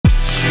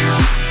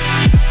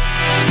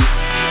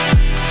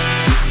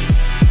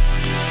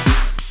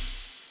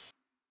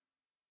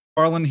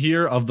McFarland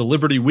here of the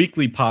Liberty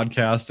Weekly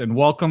podcast, and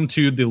welcome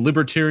to the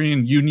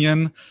Libertarian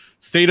Union,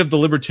 State of the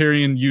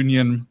Libertarian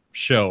Union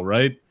show,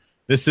 right?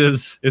 Is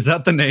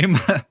that the name?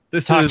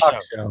 This talk is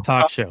show.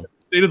 Talk show.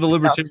 State of the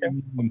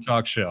Libertarian Union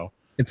talk show.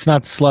 It's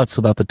not sluts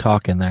without the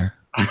talk in there.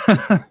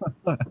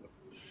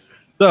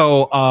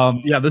 So,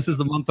 this is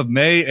the month of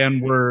May,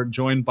 and we're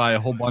joined by a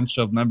whole bunch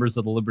of members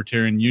of the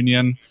Libertarian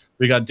Union.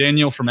 We got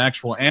Daniel from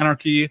Actual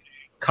Anarchy,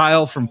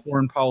 Kyle from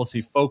Foreign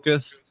Policy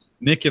Focus,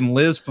 Nick and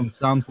Liz from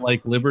Sounds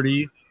Like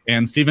Liberty,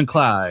 and Stephen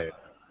Clyde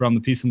from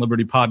the Peace and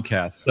Liberty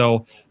podcast.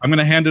 So I'm going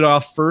to hand it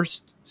off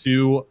first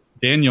to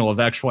Daniel of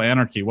Actual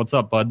Anarchy. What's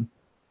up, bud?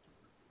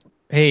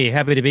 Hey,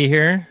 happy to be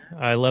here.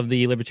 I love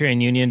the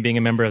Libertarian Union, being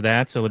a member of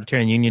that. So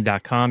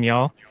libertarianunion.com,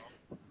 y'all.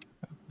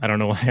 I don't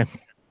know why I'm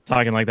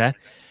talking like that.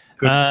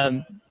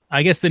 I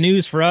guess the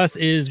news for us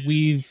is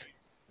we've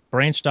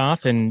branched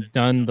off and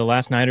done the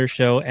Last Nighters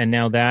show, and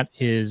now that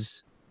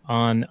is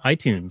on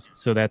iTunes.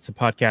 So that's a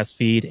podcast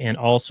feed and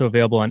also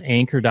available on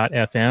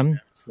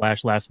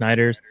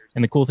anchor.fm/lastnighters.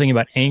 And the cool thing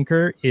about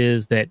Anchor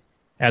is that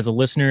as a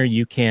listener,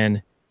 you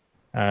can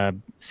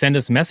send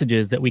us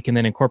messages that we can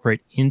then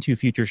incorporate into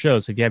future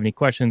shows. So if you have any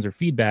questions or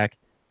feedback,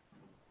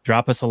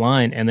 drop us a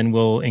line, and then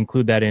we'll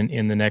include that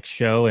in the next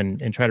show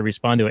and try to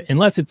respond to it.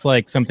 Unless it's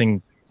like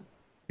something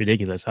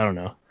ridiculous. I don't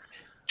know.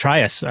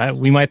 Try us.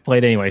 We might play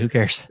it anyway. Who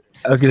cares?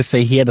 I was going to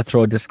say he had to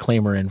throw a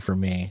disclaimer in for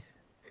me.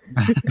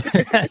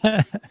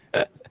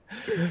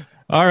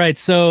 All right.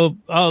 So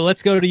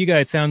let's go to you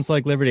guys. Sounds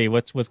Like Liberty.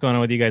 What's going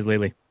on with you guys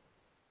lately?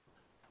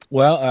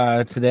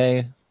 Well,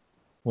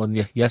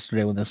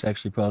 yesterday when this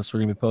actually posts, we're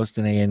going to be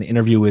posting an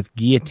interview with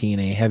Guillotine,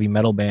 a heavy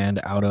metal band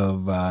out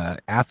of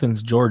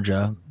Athens,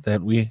 Georgia,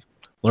 that we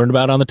learned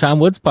about on the Tom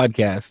Woods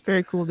podcast.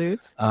 Very cool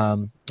dudes.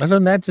 Other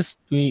than that, just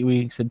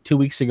we said 2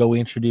 weeks ago we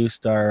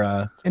introduced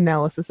our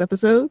analysis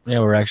episodes.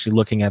 Yeah, we're actually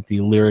looking at the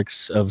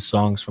lyrics of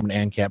songs from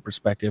an ANCAP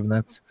perspective, and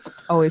that's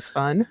always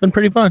fun. It's been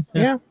pretty fun.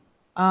 Yeah.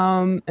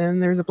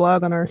 And there's a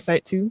blog on our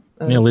site too.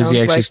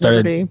 Lizzie actually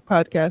started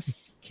podcast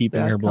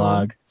keeping her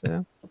blog.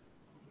 So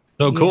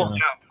cool.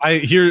 Yeah,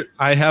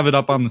 I have it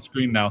up on the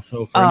screen now.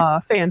 So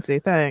fancy.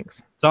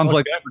 Thanks. Sounds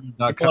like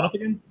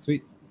Liberty.com.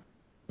 Sweet.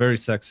 Very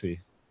sexy.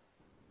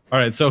 All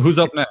right, so who's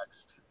up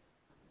next?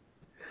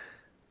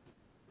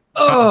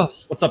 Oh,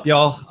 what's up,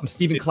 y'all? I'm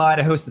Stephen Clyde.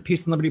 I host the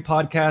Peace and Liberty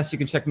podcast. You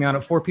can check me out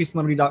at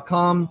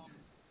forpeaceandliberty.com.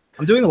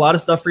 I'm doing a lot of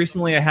stuff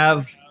recently. I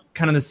have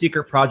kind of the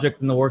secret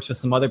project in the works with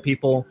some other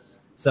people.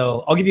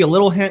 So I'll give you a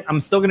little hint.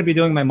 I'm still going to be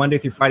doing my Monday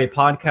through Friday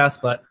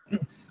podcast, but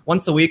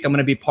once a week, I'm going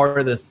to be part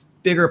of this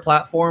bigger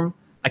platform.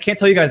 I can't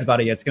tell you guys about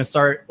it yet. It's going to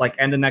start like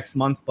end of next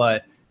month,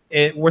 but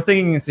we're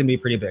thinking it's going to be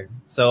pretty big.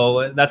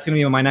 So that's going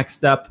to be my next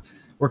step.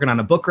 Working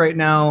on a book right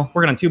now.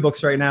 Working on 2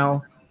 books right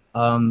now.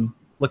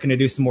 Looking to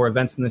do some more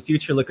events in the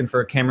future. Looking for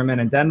a cameraman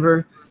in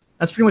Denver.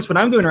 That's pretty much what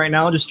I'm doing right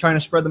now. Just trying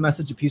to spread the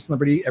message of peace and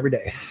liberty every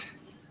day.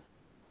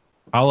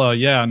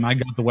 And I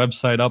got the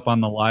website up on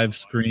the live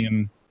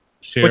screen.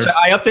 Which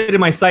I updated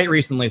my site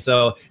recently,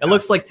 so it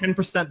looks like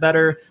 10%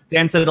 better.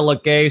 Dan said it'll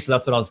look gay, so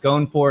that's what I was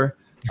going for.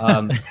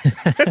 It's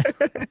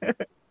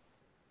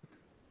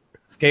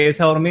gay as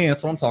hell to me.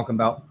 That's what I'm talking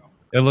about.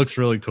 It looks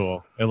really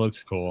cool. It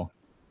looks cool.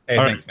 Hey,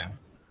 all thanks, right, man.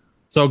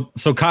 So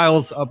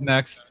Kyle's up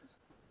next.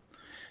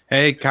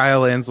 Hey,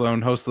 Kyle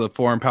Anzalone, host of the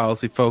Foreign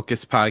Policy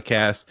Focus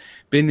podcast.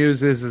 Big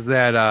news is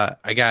that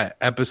I got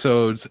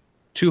episodes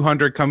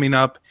 200 coming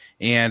up,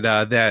 and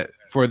that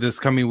for this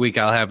coming week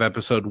I'll have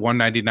episode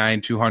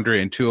 199, 200,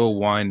 and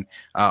 201.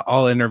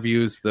 All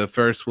interviews. The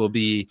first will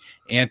be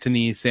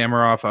Anthony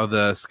Samaroff of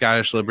the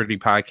Scottish Liberty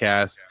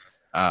podcast.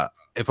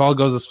 If all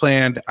goes as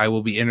planned, I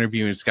will be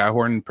interviewing Scott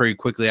Horton pretty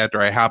quickly after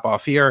I hop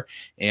off here,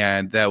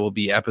 and that will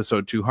be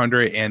episode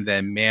 200. And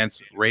then Mance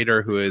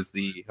Raider, who is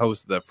the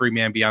host of the Free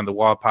Man Beyond the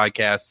Wall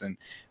podcast and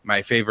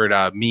my favorite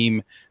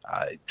meme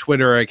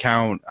Twitter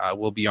account,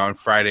 will be on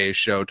Friday's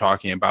show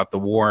talking about the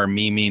war and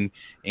memeing.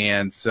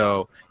 And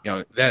so,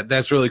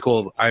 that's really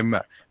cool.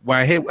 When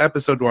I hit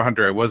episode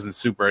 100, I wasn't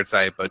super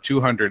excited, but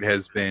 200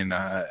 has been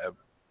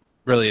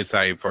really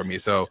exciting for me.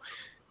 So,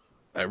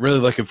 really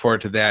looking forward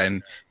to that.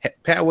 And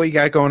Pat, what you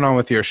got going on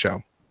with your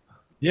show?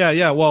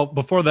 Yeah. Well,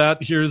 before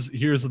that, here's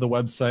the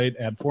website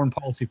at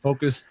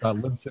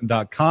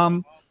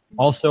foreignpolicyfocus.libsyn.com.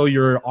 Also,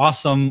 your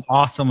awesome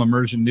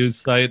immersion news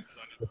site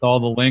with all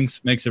the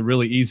links makes it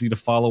really easy to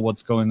follow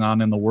what's going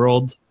on in the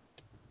world.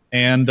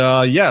 And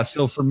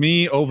so for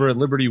me over at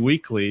Liberty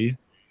Weekly,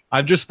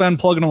 I've just been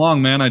plugging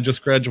along, man. I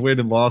just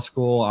graduated law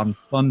school on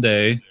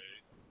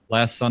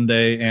last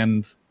Sunday,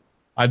 and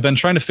I've been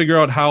trying to figure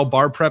out how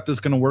bar prep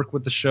is going to work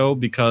with the show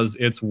because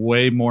it's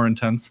way more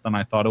intense than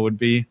I thought it would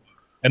be.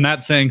 And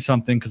that's saying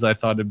something because I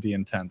thought it'd be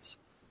intense.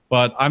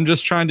 But I'm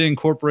just trying to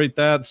incorporate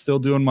that, still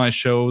doing my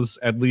shows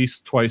at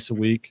least twice a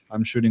week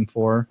I'm shooting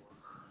for.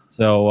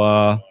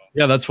 So,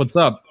 that's what's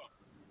up.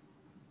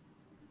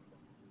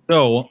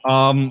 So,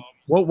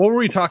 what were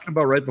we talking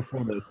about right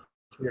before this?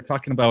 We were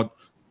talking about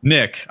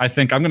Nick. I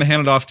think I'm going to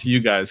hand it off to you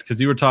guys because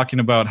you were talking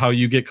about how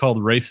you get called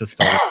racist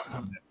all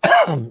the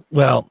time.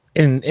 Well,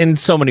 in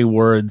so many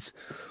words,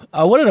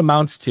 what it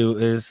amounts to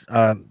is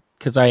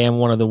because I am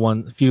one of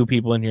the few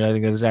people in here I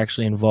think that is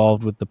actually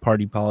involved with the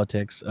party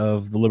politics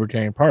of the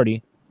Libertarian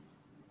Party,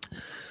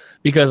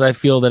 because I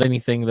feel that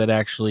anything that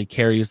actually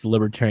carries the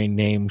Libertarian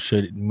name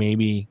should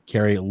maybe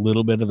carry a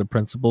little bit of the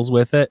principles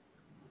with it.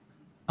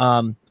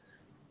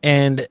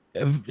 And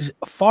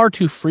far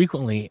too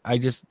frequently,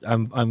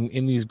 I'm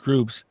in these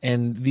groups,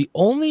 and the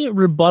only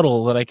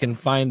rebuttal that I can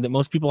find that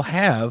most people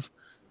have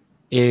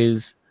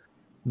is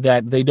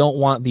that they don't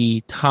want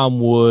the Tom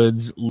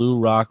Woods, Lou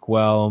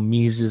Rockwell,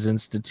 Mises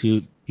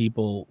Institute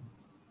people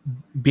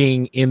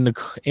being in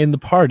the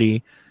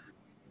party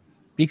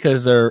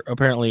because they're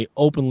apparently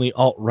openly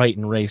alt-right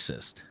and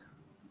racist.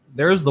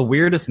 There's the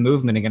weirdest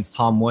movement against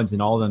Tom Woods,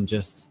 and all of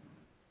them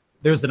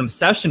there's an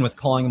obsession with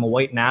calling him a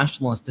white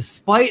nationalist,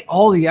 despite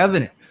all the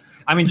evidence.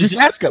 I mean, just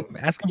ask him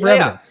for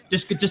evidence.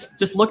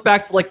 Just look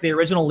back to like the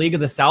original League of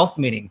the South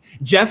meeting.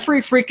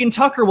 Jeffrey freaking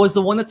Tucker was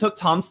the one that took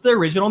Tom to the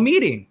original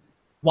meeting.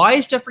 Why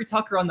is Jeffrey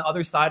Tucker on the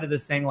other side of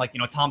this saying like,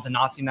 Tom's a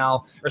Nazi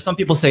now? Or some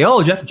people say,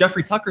 oh,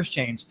 Jeffrey Tucker's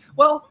changed.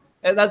 Well,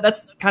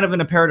 that's kind of an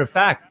imperative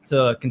fact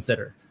to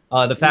consider.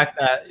 The fact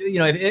that,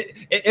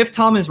 if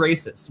Tom is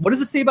racist, what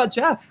does it say about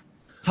Jeff?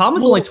 Tom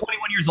was only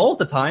 21 years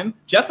old at the time.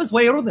 Jeff is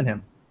way older than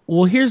him.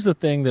 Well, here's the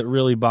thing that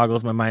really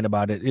boggles my mind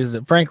about it is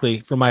that,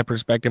 frankly, from my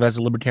perspective as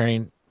a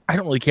libertarian, I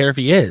don't really care if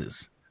he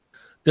is.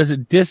 Does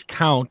it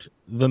discount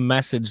the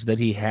message that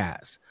he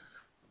has?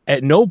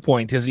 At no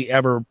point has he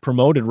ever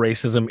promoted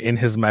racism in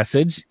his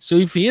message. So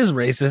if he is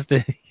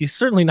racist, he's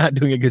certainly not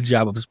doing a good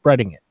job of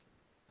spreading it.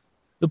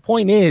 The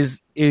point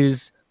is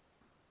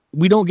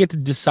we don't get to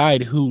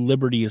decide who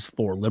liberty is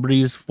for.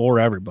 Liberty is for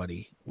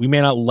everybody. We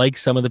may not like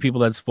some of the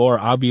people that's for.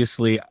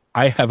 Obviously,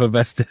 I have a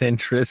vested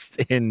interest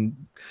in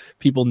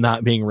people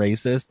not being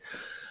racist.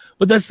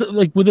 But that's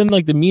like within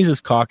like the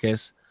Mises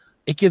caucus,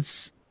 it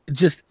gets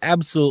just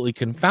absolutely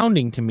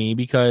confounding to me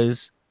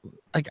because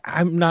like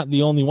I'm not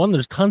the only one.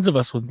 There's tons of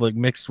us with like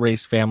mixed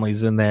race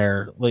families in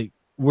there. Like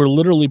we're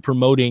literally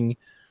promoting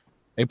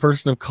a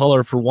person of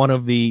color for one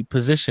of the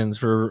positions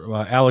for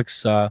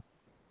Alex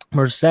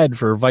Merced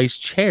for vice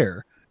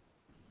chair.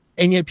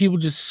 And yet people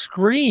just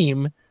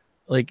scream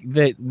like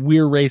that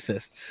we're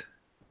racists.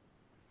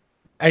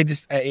 I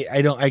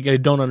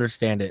don't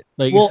understand it.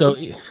 Like, well, so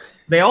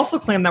they also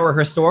claim that we're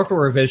historical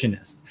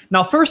revisionist.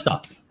 Now, first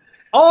off,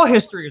 all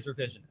history is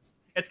revisionist.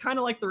 It's kind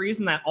of like the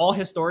reason that all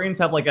historians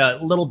have like a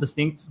little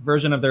distinct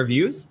version of their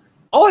views.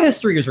 All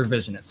history is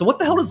revisionist. So what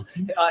the hell does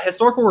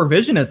historical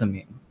revisionism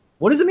mean?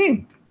 What does it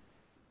mean?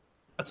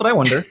 That's what I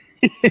wonder.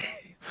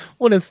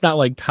 Well, it's not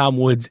like Tom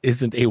Woods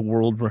isn't a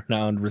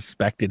world-renowned,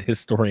 respected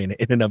historian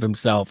in and of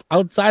himself,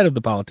 outside of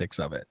the politics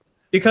of it.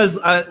 Because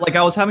I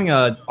was having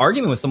an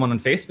argument with someone on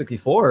Facebook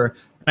before,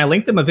 and I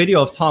linked them a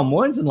video of Tom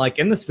Woods, and like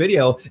in this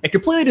video, it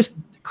completely just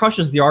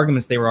crushes the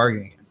arguments they were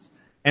arguing against.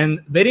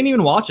 And they didn't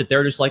even watch it. They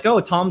were just like, oh,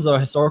 Tom's a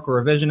historical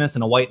revisionist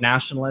and a white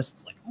nationalist.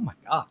 It's like, oh my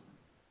God.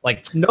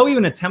 Like, no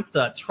even attempt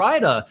to try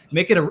to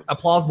make it a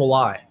plausible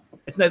lie.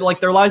 It's like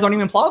their lies aren't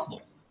even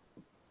plausible.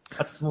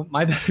 That's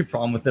my big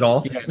problem with it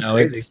all. Yeah,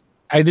 crazy.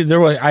 I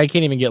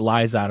can't even get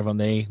lies out of them.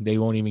 They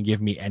won't even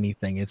give me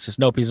anything. It's just,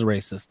 nope, he's a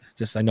racist.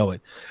 Just, I know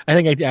it. I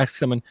think I asked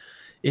someone,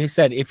 he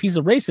said, if he's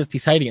a racist,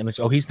 he's hiding it. And they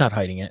said, oh, he's not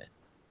hiding it.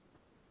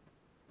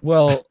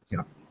 Well,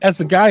 yeah. As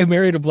a guy who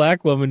married a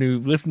black woman who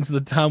listens to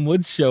the Tom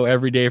Woods show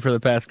every day for the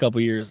past couple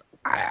of years,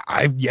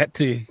 I've yet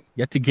to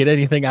get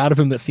anything out of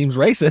him that seems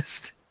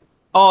racist.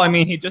 Oh, I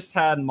mean, he just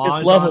had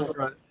Maj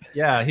on.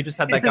 Yeah, he just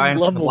had that guy in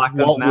the Black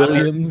Walt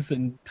Williams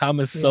and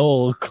Thomas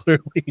Sowell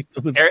clearly.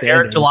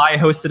 Eric July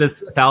hosted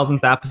his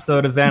 1000th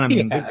episode event. I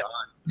mean, good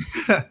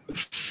God.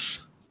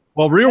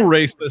 Well, real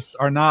racists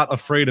are not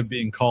afraid of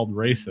being called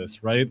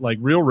racist, right? Like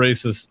real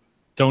racists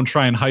don't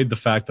try and hide the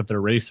fact that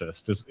they're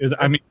racist.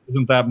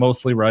 Isn't that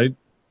mostly right?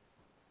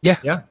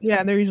 Yeah.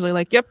 They're usually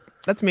like, "Yep,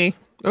 that's me."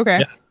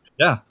 Okay.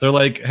 Yeah. They're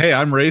like, "Hey,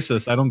 I'm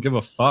racist. I don't give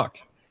a fuck."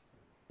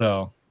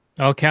 So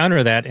I'll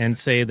counter that and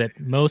say that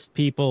most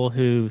people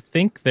who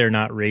think they're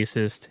not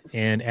racist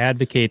and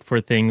advocate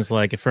for things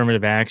like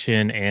affirmative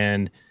action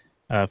and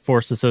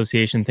forced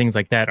association, things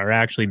like that, are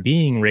actually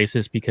being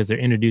racist because they're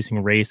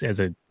introducing race as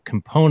a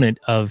component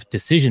of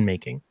decision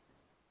making.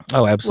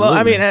 Oh, absolutely. Well,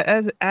 I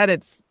mean, at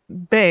its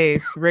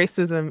base,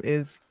 racism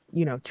is,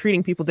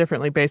 treating people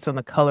differently based on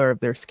the color of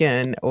their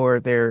skin or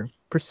their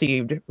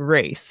perceived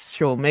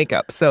racial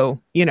makeup. So,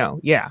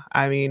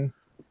 I mean,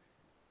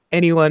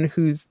 anyone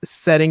who's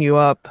setting you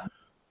up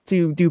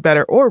to do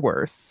better or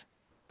worse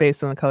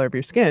based on the color of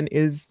your skin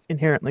is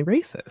inherently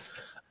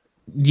racist.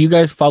 Do you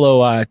guys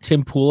follow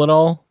Tim Pool at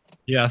all?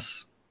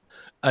 Yes.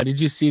 Did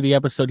you see the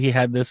episode he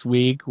had this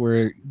week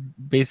where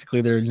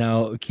basically they're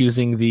now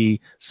accusing the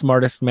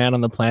smartest man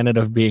on the planet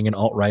of being an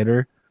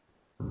alt-righter?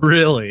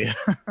 Really?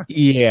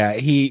 Yeah,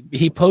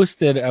 he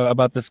posted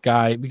about this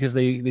guy because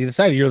they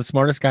decided you're the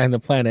smartest guy on the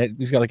planet.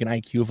 He's got like an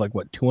IQ of like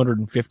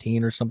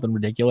 215 or something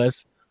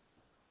ridiculous.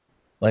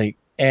 Like,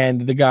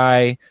 and the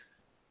guy,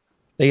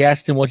 they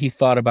asked him what he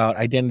thought about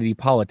identity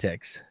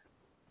politics,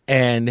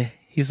 and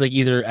he's like,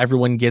 either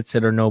everyone gets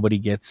it or nobody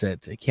gets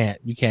it.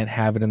 You can't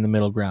have it in the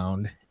middle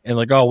ground. And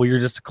like, oh, well, you're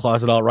just a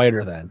closet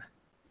alt-righter then.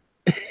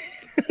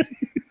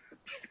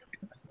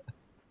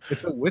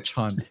 It's a witch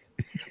hunt.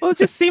 Well, it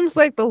just seems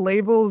like the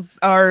labels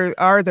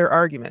are their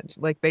argument.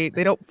 Like they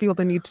don't feel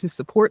the need to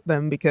support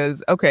them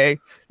because okay,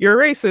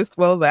 you're a racist.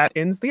 Well, that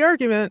ends the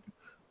argument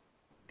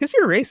because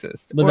you're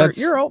racist or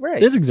you're alt-right.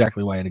 That's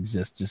exactly why it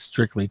exists, just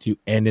strictly to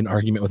end an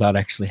argument without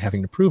actually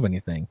having to prove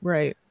anything.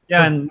 Right.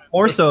 Yeah, and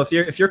more so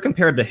if you're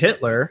compared to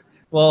Hitler,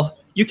 well,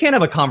 you can't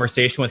have a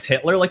conversation with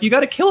Hitler. Like you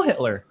got to kill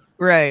Hitler.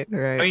 Right.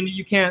 I mean,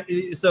 you can't.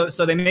 So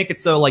they make it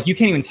so like you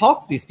can't even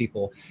talk to these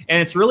people,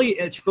 and it's really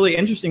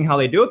interesting how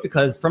they do it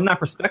because from that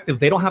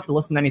perspective, they don't have to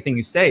listen to anything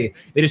you say.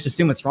 They just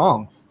assume it's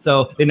wrong.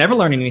 So they never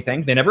learn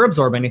anything, they never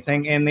absorb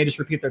anything, and they just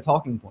repeat their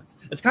talking points.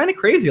 It's kind of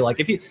crazy.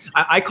 Like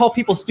I call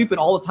people stupid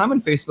all the time on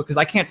Facebook because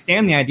I can't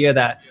stand the idea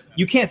that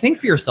you can't think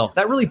for yourself.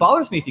 That really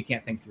bothers me if you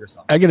can't think for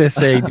yourself. I gotta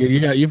say,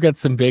 dude, you've got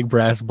some big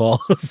brass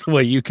balls the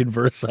way you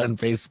converse on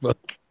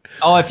Facebook.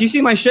 Oh, if you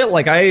see my shit,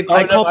 like I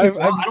call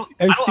people.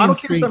 I've seen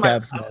screen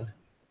caps, man.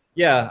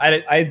 Yeah,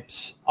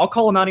 I'll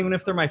call them out even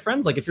if they're my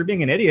friends. Like if you're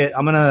being an idiot,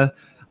 I'm gonna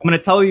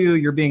tell you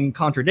you're being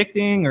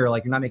contradicting or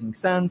like you're not making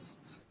sense.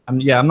 I'm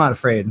not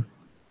afraid.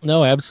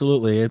 No,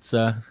 absolutely. It's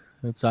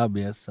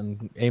obvious,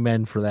 and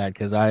amen for that.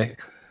 Because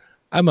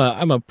I'm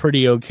a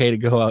pretty okay to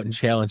go out and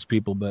challenge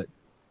people, but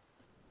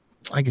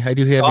I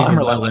do have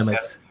my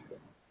limits.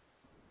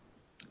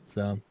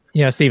 So.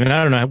 Yeah, Stephen,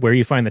 I don't know where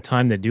you find the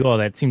time to do all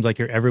that. It seems like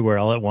you're everywhere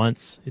all at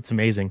once. It's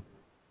amazing.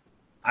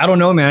 I don't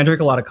know, man. I drink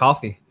a lot of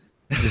coffee.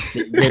 Just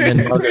getting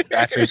in Margaret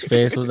Thatcher's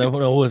face. What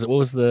was it? What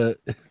was the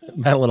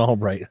Madeleine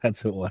Albright?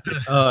 That's who it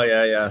was. Oh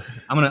yeah.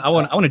 I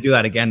want to do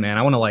that again, man.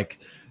 I want to like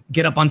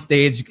get up on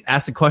stage,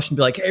 ask a question,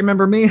 be like, "Hey,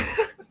 remember me?"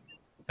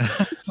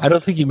 I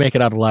don't think you make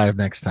it out alive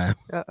next time.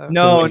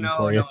 No.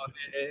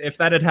 If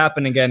that had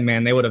happened again,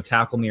 man, they would have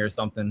tackled me or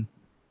something.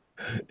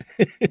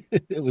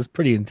 It was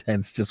pretty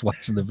intense just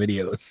watching the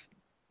videos.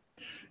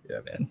 Yeah,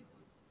 man.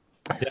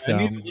 Yeah, so,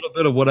 I need a little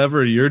bit of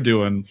whatever you're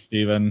doing,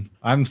 Steven.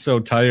 I'm so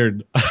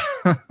tired.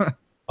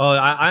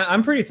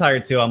 I'm pretty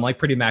tired too. I'm like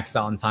pretty maxed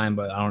out on time,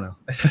 but I don't know.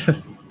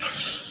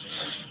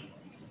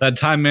 That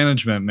time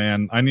management,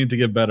 man. I need to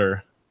get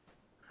better.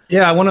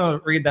 Yeah, I want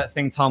to read that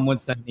thing Tom Wood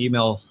sent an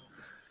email,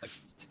 like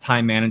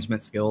time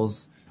management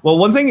skills. Well,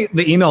 one thing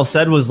the email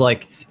said was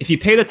like, if you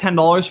pay the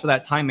 $10 for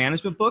that time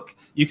management book,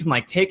 you can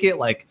like take it,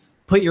 like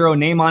put your own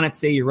name on it,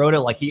 say you wrote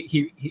it. Like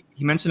he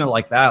mentioned it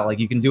like that. Like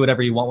you can do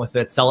whatever you want with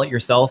it, sell it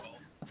yourself.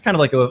 That's kind of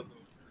like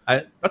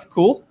that's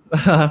cool.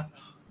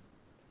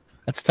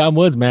 That's Tom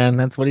Woods, man.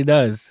 That's what he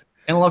does.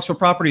 Intellectual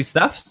property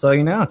stuff. So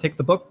take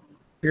the book,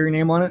 put your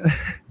name on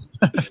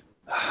it.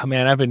 Oh,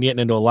 man, I've been getting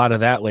into a lot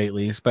of that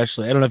lately.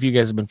 Especially, I don't know if you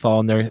guys have been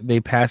following there.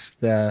 They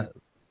passed the.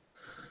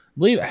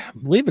 I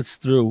believe it's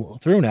through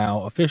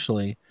now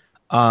officially.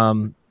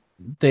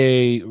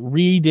 They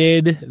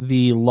redid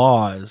the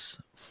laws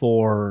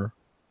for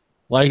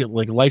like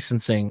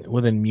licensing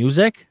within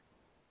music,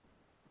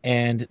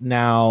 and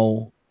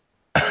now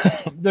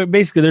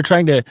they're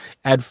trying to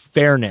add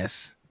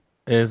fairness,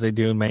 as they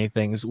do in many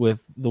things,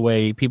 with the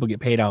way people get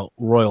paid out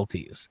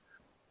royalties.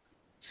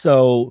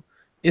 So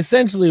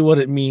essentially what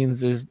it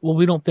means is, well,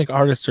 we don't think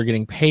artists are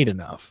getting paid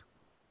enough.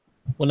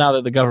 Well, now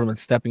that the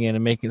government's stepping in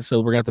and making it so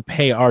we're going to have to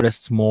pay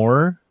artists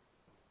more,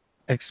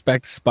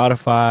 expect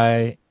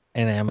Spotify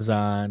and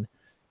Amazon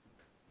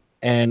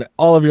and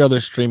all of your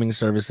other streaming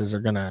services are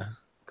going to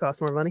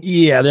cost more money.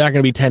 Yeah, they're not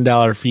going to be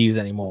 $10 fees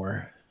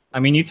anymore. I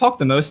mean, you talk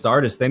to most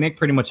artists, they make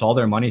pretty much all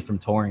their money from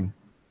touring.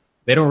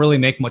 They don't really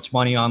make much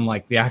money on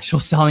like the actual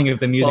selling of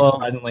the music.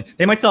 Surprisingly,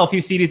 they might sell a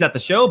few CDs at the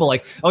show, but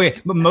like,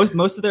 okay, but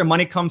most of their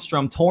money comes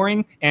from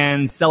touring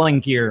and selling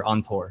gear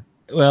on tour.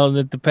 Well,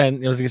 it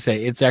depends. I was gonna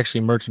say it's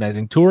actually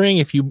merchandising. Touring,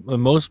 if you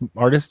most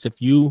artists,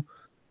 if you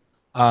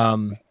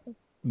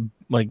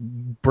like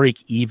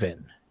break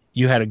even,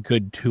 you had a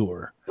good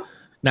tour.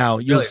 Now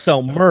you'll really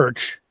sell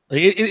merch.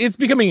 It's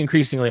becoming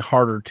increasingly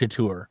harder to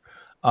tour.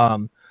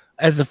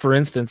 As a for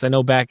instance, I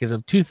know back as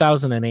of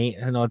 2008.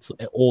 I know it's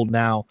old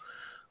now.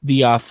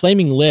 The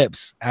Flaming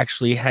Lips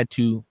actually had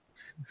to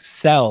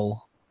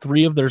sell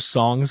 3 of their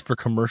songs for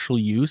commercial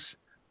use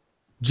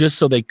just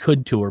so they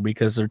could tour,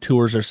 because their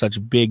tours are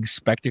such big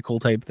spectacle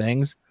type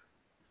things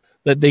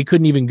that they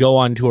couldn't even go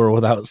on tour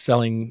without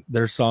selling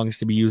their songs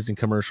to be used in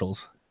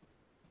commercials.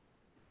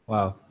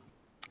 Wow.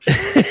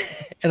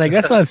 And I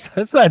guess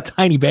that's not a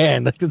tiny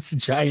band. Like, it's a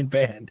giant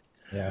band.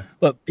 Yeah.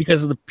 But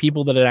because of the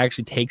people that it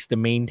actually takes to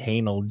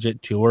maintain a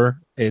legit tour,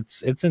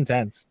 it's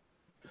intense.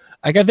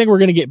 Like, I think we're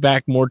going to get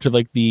back more to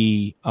like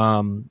the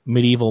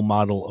medieval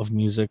model of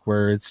music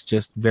where it's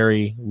just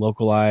very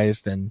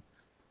localized and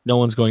no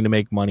one's going to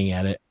make money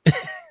at it.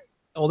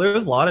 Well,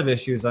 there's a lot of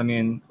issues. I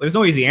mean, there's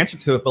no easy answer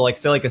to it, but like,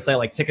 say like a site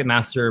like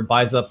Ticketmaster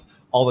buys up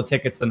all the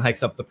tickets, then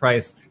hikes up the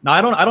price. Now,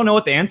 I don't know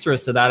what the answer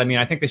is to that. I mean,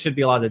 I think they should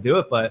be allowed to do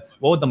it, but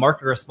what would the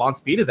market response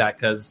be to that?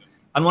 Because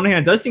on one hand,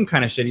 it does seem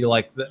kind of shitty.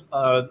 Like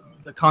the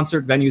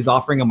concert venue's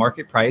offering a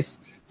market price.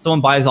 Someone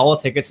buys all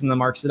the tickets and then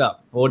marks it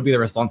up. What would be the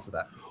response to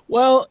that?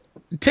 Well,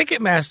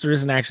 Ticketmaster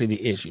isn't actually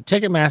the issue.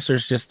 Ticketmaster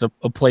is just a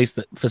place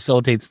that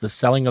facilitates the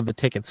selling of the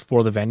tickets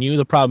for the venue.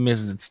 The problem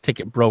is it's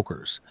ticket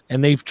brokers,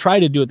 and they've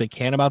tried to do what they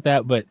can about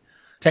that, but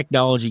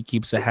technology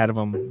keeps ahead of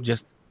them.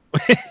 Just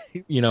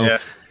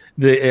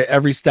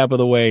every step of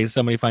the way,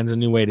 somebody finds a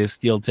new way to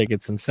steal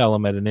tickets and sell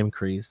them at an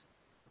increase.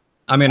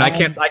 I mean, I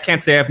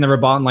can't say I've never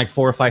bought like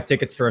 4 or 5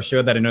 tickets for a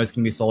show that I know is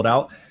going to be sold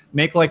out.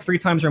 Make like 3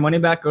 times your money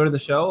back, go to the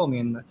show. I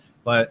mean,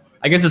 but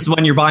I guess it's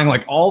when you're buying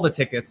like all the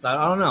tickets. I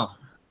don't know.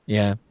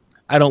 Yeah.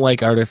 I don't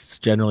like artists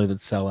generally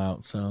that sell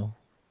out, so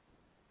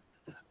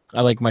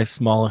I like my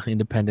small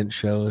independent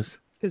shows.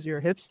 Because you're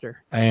a hipster.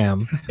 I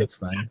am. That's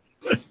fine.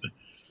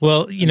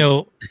 Well, in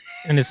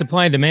a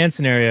supply and demand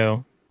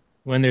scenario,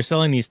 when they're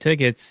selling these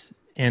tickets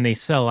and they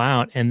sell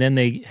out and then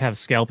they have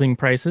scalping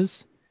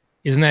prices,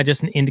 isn't that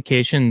just an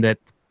indication that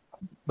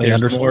they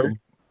undersold?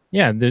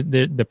 Yeah,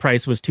 the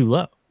price was too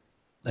low.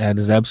 That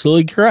is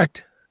absolutely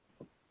correct.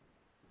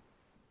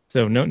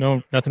 So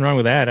no, nothing wrong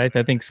with that. I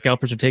think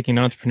scalpers are taking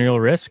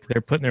entrepreneurial risk.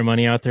 They're putting their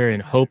money out there in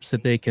hopes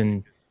that they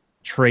can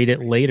trade it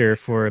later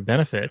for a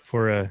benefit,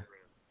 for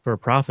a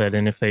profit.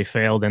 And if they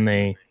fail, then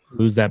they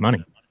lose that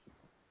money.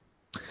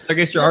 So I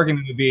guess your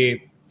argument would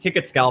be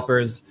ticket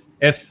scalpers.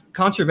 If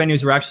concert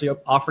venues were actually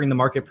offering the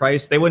market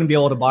price, they wouldn't be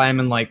able to buy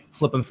them and like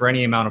flip them for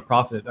any amount of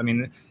profit. I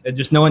mean,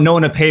 just no one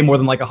would pay more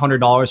than like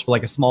 $100 for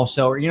like a small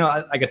show. Or,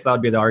 I guess that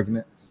would be the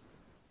argument.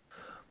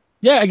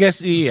 Yeah, I guess,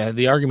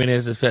 the argument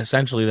is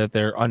essentially that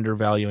they're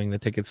undervaluing the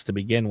tickets to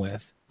begin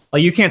with.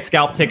 Like, you can't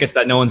scalp tickets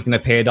that no one's going to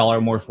pay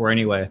 $1 more for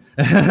anyway.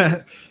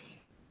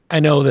 I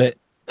know that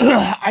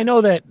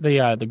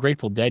the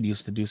Grateful Dead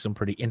used to do some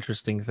pretty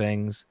interesting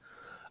things.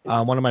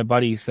 One of my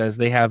buddies says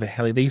they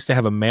used to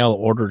have a mail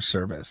order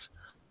service,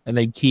 and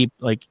they'd keep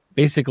like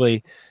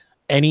basically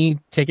any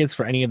tickets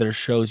for any of their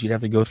shows. You'd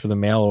have to go through the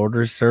mail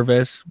order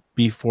service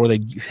before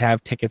they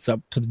have tickets up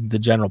to the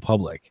general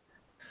public.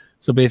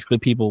 So basically,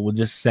 people would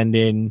just send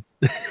in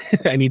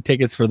any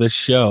tickets for this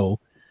show,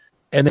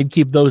 and they'd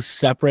keep those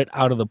separate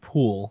out of the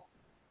pool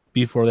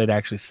before they'd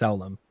actually sell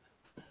them.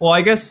 Well,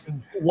 I guess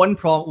one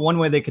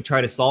way they could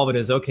try to solve it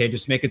is, okay,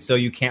 just make it so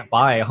you can't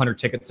buy 100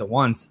 tickets at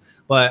once.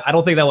 But I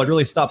don't think that would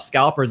really stop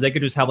scalpers. They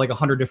could just have like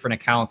 100 different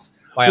accounts.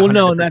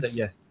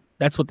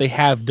 That's what they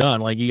have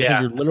done. Like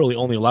you're literally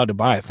only allowed to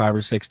buy 5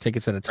 or 6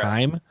 tickets at a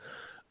time. Right.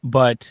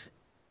 But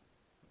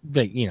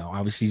they,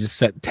 obviously just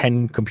set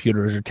 10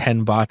 computers or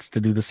 10 bots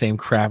to do the same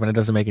crap, and it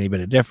doesn't make any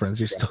bit of difference.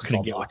 You're still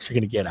going to get what you're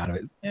going to get out of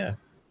it. Yeah.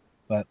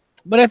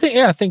 But I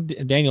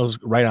think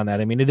Daniel's right on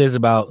that. I mean, it is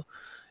about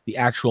the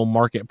actual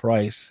market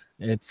price.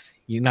 It's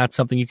not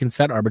something you can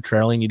set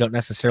arbitrarily, and you don't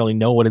necessarily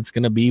know what it's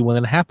going to be when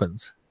it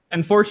happens.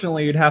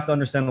 Unfortunately, you'd have to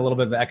understand a little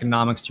bit of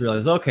economics to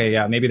realize, okay,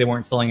 yeah, maybe they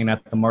weren't selling it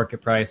at the market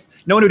price.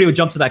 No one would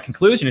jump to that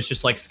conclusion. It's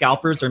just like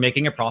scalpers are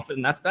making a profit,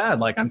 and that's bad.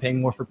 Like, I'm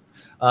paying more for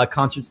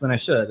concerts than I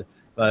should.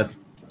 But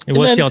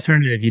what's the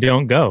alternative? You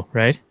don't go,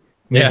 right?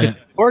 Yeah. If it's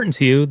important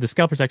to you, the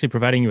scalper's actually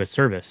providing you a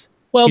service.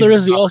 Well, there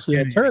is also the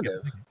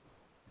alternative.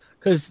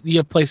 Because you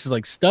have places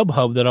like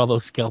StubHub that all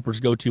those scalpers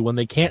go to when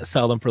they can't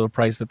sell them for the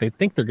price that they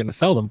think they're going to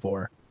sell them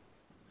for.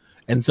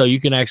 And so you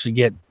can actually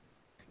get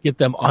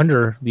them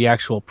under the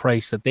actual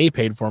price that they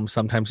paid for them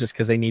sometimes, just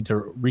because they need to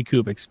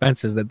recoup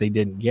expenses that they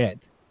didn't get.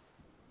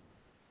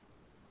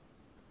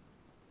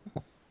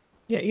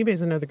 Yeah,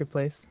 eBay's another good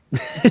place.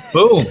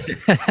 Boom.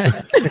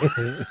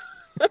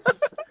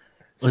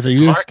 Are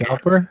you a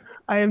scalper?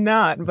 I am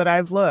not, but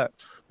I've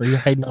looked. Where are you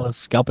hiding all this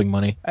scalping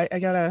money? I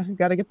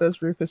gotta get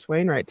those Rufus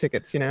Wainwright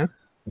tickets,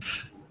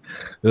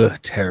 Ugh,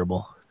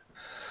 terrible.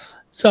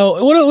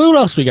 So what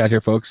else we got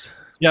here, folks?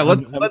 Yeah,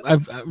 let's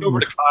go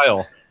over to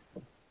Kyle.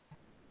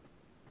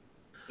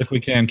 If we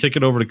can, kick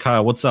it over to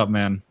Kyle. What's up,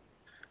 man?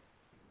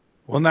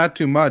 Well, not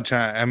too much.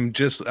 I'm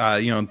just,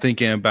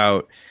 thinking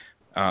about,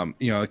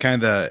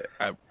 kind of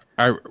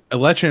our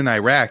election in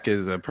Iraq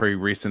is a pretty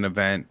recent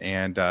event,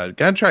 and got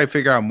to try to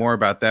figure out more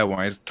about that when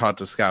I talked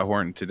to Scott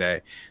Horton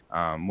today.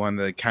 One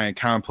of the kind of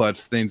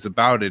complex things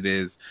about it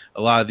is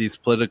a lot of these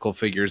political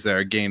figures that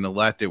are getting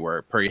elected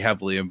were pretty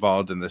heavily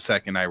involved in the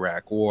second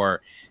Iraq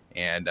war,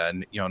 and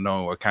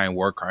knowing what kind of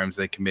war crimes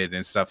they committed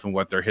and stuff and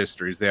what their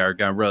histories they are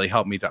going to really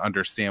help me to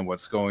understand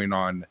what's going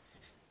on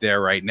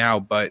there right now.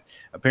 But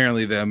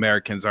apparently the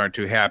Americans aren't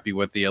too happy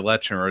with the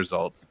election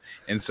results,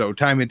 and so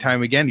time and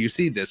time again you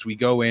see this. We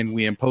go in,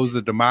 we impose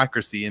a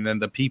democracy, and then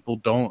the people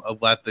don't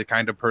elect the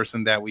kind of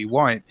person that we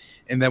want,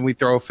 and then we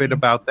throw a fit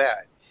about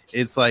that.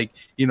 It's like,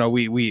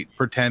 we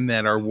pretend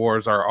that our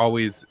wars are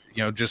always,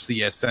 just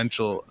the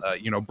essential,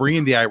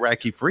 bringing the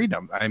Iraqi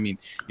freedom. I mean,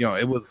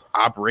 it was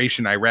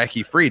Operation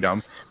Iraqi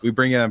Freedom. We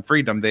bring them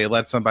freedom. They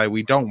elect somebody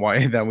we don't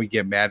want, and then we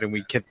get mad and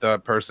we kick the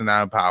person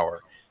out of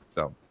power.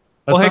 So,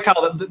 well, hey,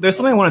 Kyle, there's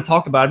something I want to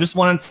talk about. I just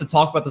wanted to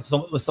talk about this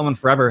with someone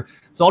forever.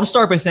 So I'll just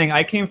start by saying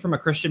I came from a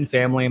Christian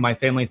family, and my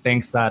family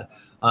thinks that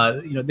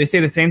they say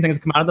the same things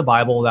that come out of the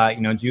Bible, that,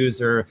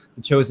 Jews are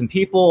the chosen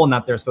people and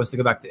that they're supposed to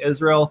go back to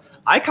Israel.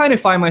 I kind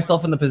of find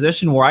myself in the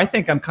position where I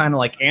think I'm kind of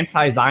like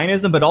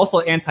anti-Zionism, but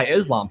also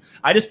anti-Islam.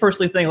 I just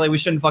personally think like we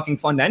shouldn't fucking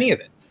fund any of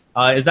it.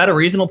 Is that a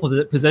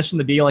reasonable position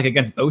to be like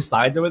against both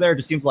sides over there? It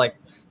just seems like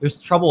there's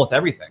trouble with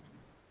everything.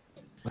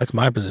 That's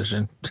my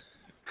position.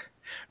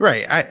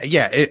 Right.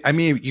 I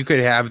mean, you could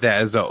have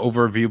that as an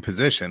overview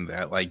position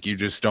that like you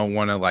just don't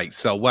want to like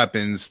sell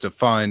weapons to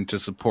fund to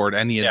support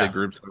any of the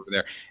groups over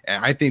there.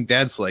 And I think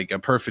that's like a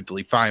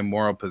perfectly fine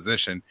moral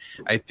position.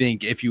 I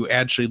think if you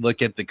actually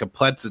look at the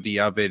complexity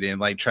of it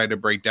and like try to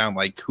break down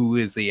like who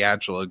is the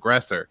actual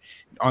aggressor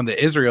on the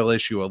Israel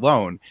issue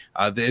alone,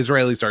 the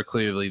Israelis are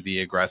clearly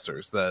the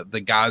aggressors. The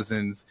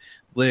Gazans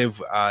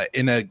live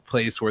in a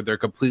place where they're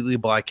completely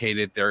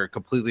blockaded. They're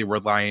completely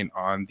reliant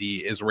on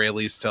the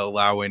Israelis to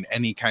allow in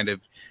any kind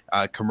of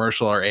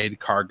commercial or aid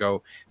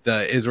cargo.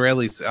 The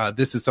Israelis,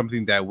 this is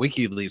something that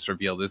WikiLeaks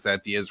revealed, is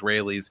that the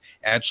Israelis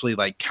actually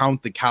like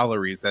count the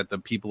calories that the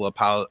people of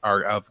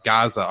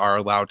Gaza are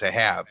allowed to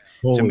have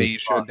to make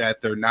sure that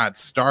they're not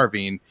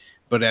starving,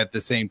 but at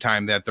the same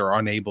time that they're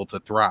unable to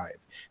thrive.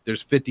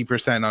 There's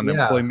 50%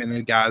 unemployment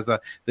in Gaza.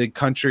 The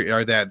country,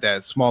 or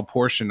that small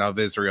portion of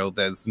Israel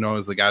that's known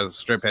as the Gaza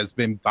Strip, has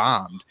been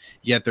bombed,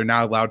 yet they're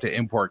not allowed to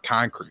import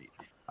concrete.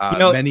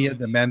 Many of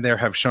the men there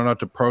have shown up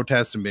to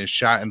protest and been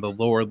shot in the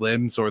lower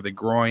limbs or the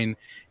groin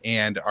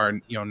and are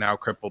now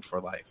crippled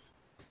for life.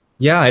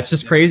 Yeah, it's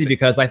just crazy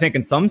because I think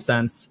in some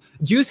sense,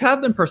 Jews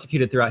have been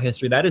persecuted throughout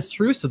history. That is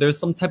true. So there's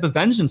some type of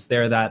vengeance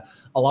there that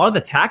a lot of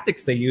the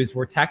tactics they used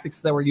were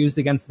tactics that were used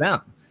against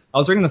them. I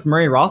was reading this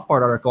Murray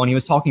Rothbard article, and he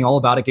was talking all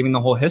about it, giving the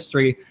whole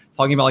history,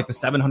 talking about like the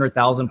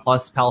 700,000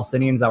 plus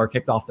Palestinians that were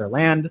kicked off their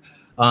land.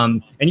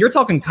 And you're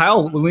talking,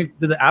 Kyle, when we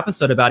did the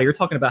episode about it, you're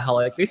talking about how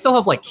like they still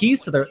have like keys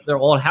to their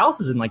old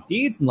houses and like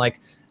deeds, and like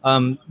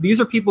these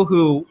are people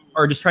who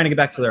are just trying to get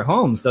back to their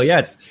homes. So yeah,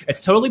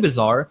 it's totally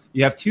bizarre.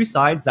 You have two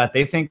sides that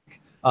they think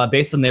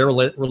based on their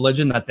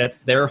religion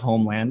that's their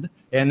homeland,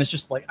 and it's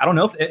just like, I don't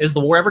know, is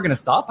the war ever going to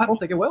stop? I don't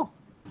think it will.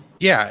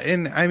 Yeah,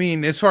 and I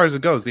mean, as far as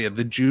it goes,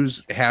 the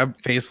Jews have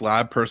faced a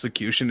lot of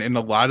persecution, and a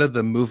lot of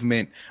the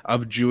movement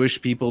of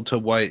Jewish people to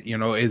what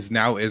is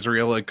now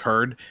Israel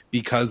occurred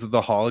because of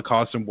the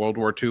Holocaust and World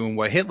War II and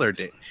what Hitler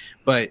did.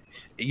 But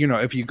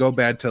if you go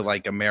back to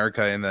like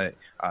America in the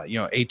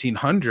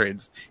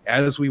 1800s,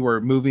 as we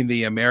were moving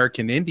the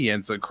American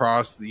Indians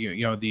across the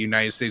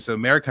United States of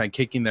America and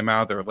kicking them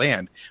out of their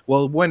land,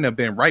 well, it wouldn't have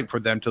been right for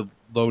them to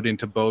load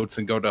into boats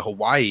and go to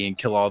Hawaii and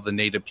kill all the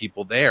native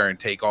people there and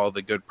take all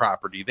the good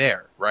property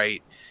there,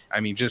 right?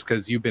 I mean, just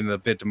because you've been the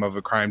victim of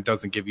a crime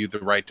doesn't give you the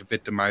right to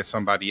victimize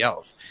somebody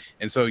else.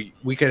 And so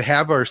we could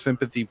have our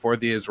sympathy for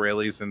the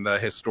Israelis and the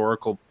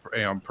historical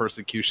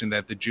persecution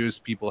that the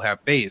Jewish people have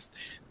faced,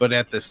 but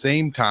at the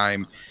same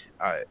time,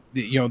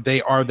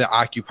 they are the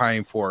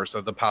occupying force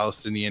of the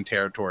Palestinian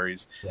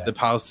territories. Yeah. The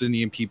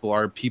Palestinian people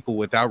are people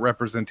without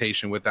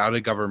representation, without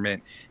a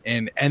government,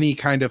 and any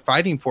kind of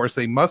fighting force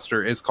they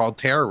muster is called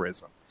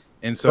terrorism.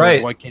 And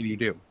so what can you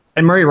do?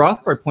 And Murray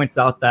Rothbard points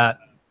out that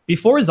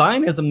before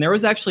Zionism, there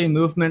was actually a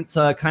movement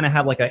to kind of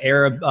have like an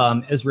Arab,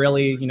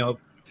 Israeli,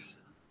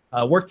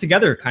 work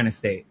together kind of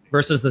state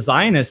versus the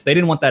Zionists. They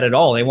didn't want that at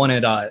all. They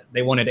wanted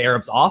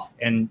Arabs off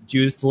and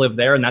Jews to live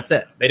there, and that's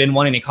it. They didn't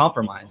want any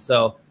compromise.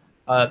 So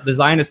the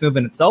Zionist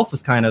movement itself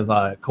was kind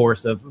of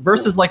coercive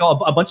versus like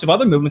a bunch of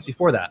other movements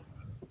before that.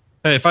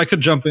 Hey, if I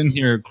could jump in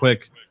here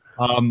quick.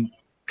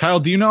 Kyle,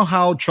 do you know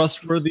how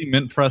trustworthy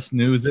Mint Press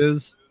News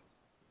is?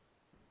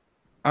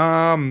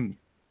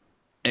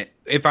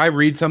 If I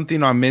read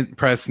something on Mint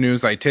Press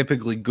News, I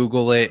typically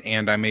Google it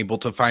and I'm able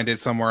to find it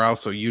somewhere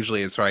else. So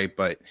usually it's right,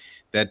 but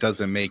that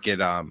doesn't make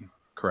it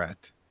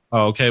correct.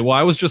 Oh, okay. Well,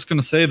 I was just going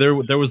to say there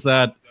was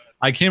that.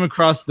 I came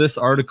across this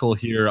article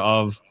here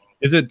of,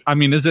 is it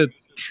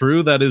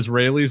true that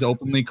Israelis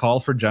openly call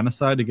for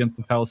genocide against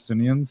the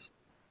Palestinians?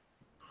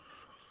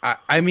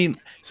 I mean,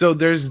 so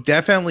there's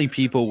definitely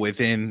people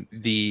within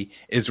the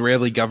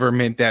Israeli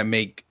government that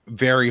make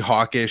very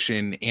hawkish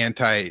and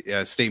anti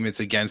statements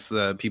against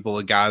the people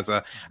of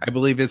Gaza. I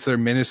believe it's their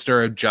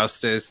Minister of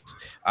Justice,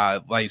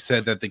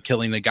 said that the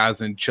killing of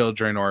Gazan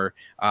children or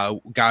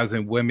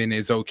Gazan women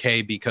is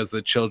okay because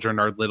the children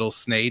are little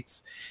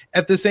snakes.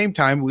 At the same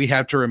time, we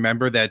have to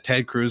remember that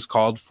Ted Cruz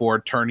called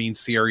for turning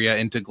Syria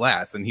into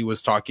glass, and he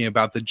was talking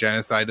about the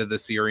genocide of the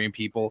Syrian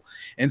people.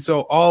 And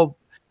so all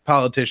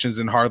politicians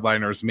and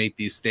hardliners make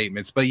these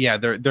statements, but yeah,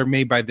 they're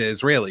made by the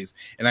Israelis.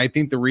 And I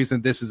think the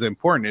reason this is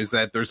important is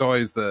that there's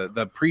always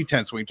the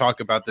pretense when we talk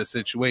about this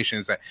situation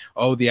is that,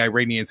 oh, the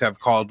Iranians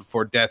have called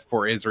for death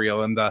for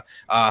Israel, and the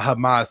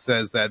Hamas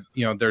says that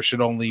there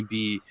should only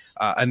be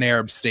an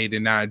Arab state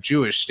and not a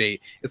Jewish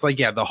state. It's like,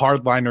 yeah, the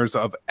hardliners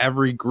of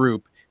every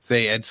group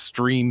say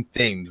extreme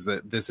things,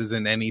 that this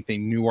isn't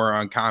anything new or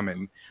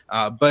uncommon.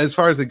 But as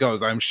far as it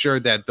goes, I'm sure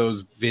that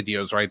those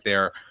videos right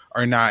there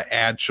are not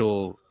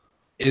actual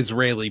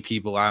Israeli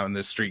people out in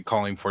the street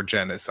calling for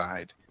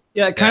genocide.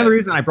 Yeah, kind of the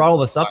reason I brought all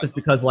this up is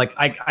because like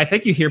I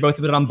think you hear both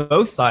of it on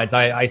both sides.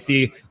 I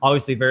see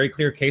obviously very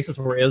clear cases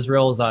where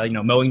Israel's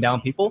mowing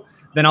down people.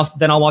 Then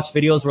I'll watch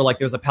videos where like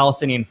there's a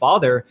Palestinian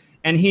father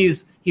and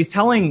he's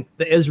telling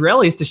the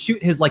Israelis to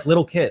shoot his like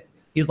little kid.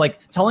 He's like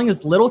telling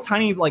his little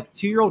tiny like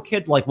 2-year-old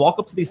kid to like walk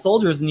up to these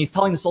soldiers and he's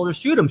telling the soldiers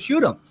shoot him.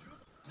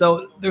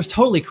 So there's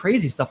totally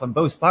crazy stuff on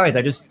both sides.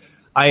 I'm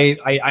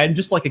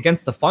just like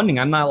against the funding.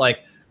 I'm not like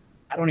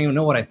I don't even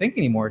know what I think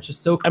anymore. It's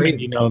just so I crazy.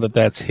 mean, you know that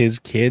that's his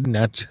kid,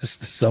 not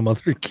just some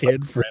other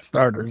kid for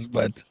starters.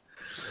 But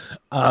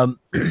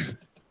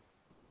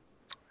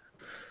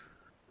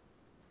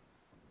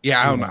yeah,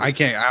 I don't know. I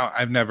can't.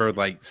 I've never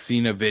like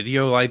seen a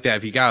video like that.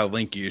 If you got a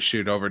link, you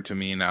shoot over to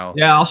me, and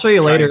I'll show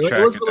you try later. and It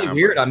track was it really down.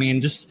 weird. I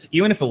mean, just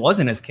even if it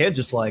wasn't his kid,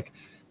 just like,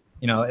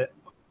 you know,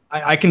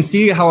 I can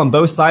see how on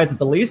both sides, at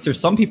the least, there's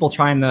some people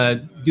trying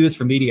to do this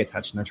for media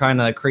attention. They're trying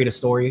to create a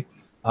story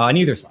on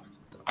either side.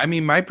 I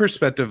mean, my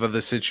perspective of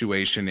the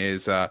situation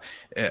is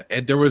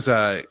there was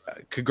a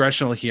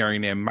congressional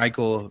hearing, and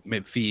Michael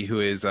McPhee, who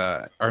is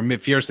or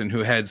McPherson, who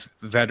heads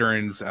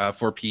Veterans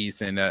for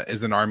Peace and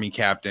is an Army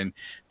captain,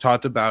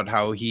 talked about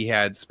how he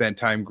had spent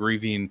time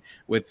grieving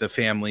with the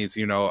families,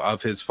 you know,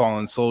 of his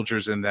fallen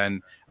soldiers and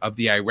then of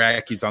the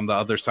Iraqis on the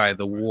other side of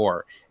the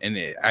war. And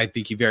I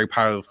think he very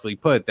powerfully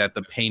put that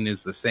the pain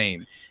is the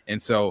same. And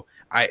so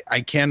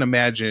I can't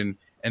imagine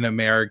an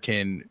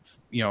American,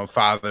 you know,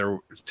 father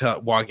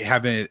to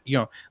having, you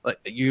know, like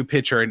you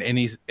picture in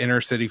any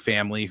inner city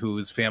family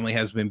whose family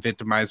has been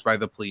victimized by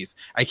the police.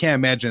 I can't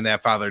imagine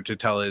that father to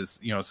tell his,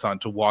 you know, son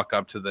to walk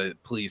up to the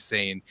police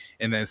saying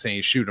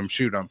shoot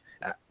him.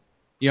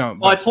 You know,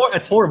 well,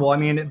 it's horrible. I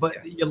mean, but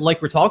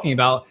like we're talking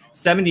about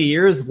 70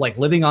 years, like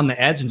living on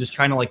the edge and just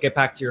trying to like get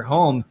back to your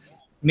home.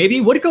 Maybe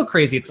you would go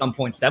crazy at some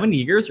point. 70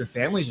 years, your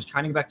family's just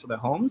trying to get back to their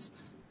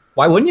homes.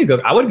 Why wouldn't you go?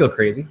 I would go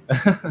crazy.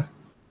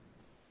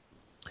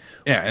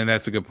 Yeah, and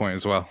that's a good point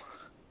as well.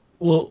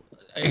 well,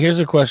 here's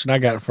a question I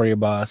got for you,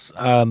 boss.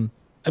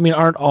 I mean,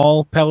 aren't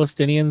all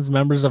Palestinians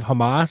members of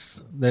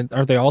Hamas? Then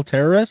aren't they all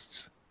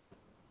terrorists?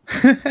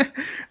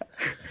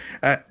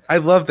 I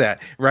love that,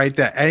 right?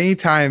 That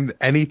anytime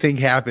anything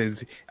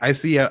happens, I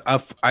see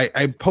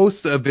I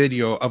post a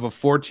video of a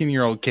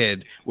 14-year-old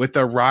kid with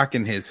a rock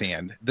in his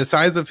hand, the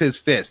size of his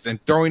fist,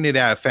 and throwing it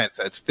at a fence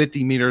that's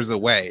 50 meters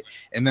away.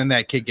 And then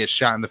that kid gets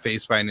shot in the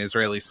face by an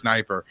Israeli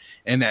sniper.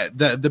 And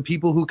the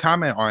people who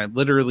comment on it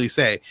literally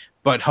say,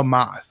 but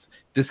Hamas.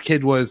 This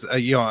kid was, a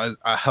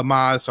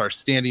Hamas, or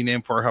standing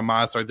in for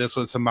Hamas, or this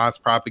was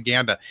Hamas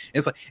propaganda.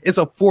 It's like, it's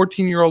a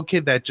 14-year-old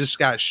kid that just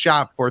got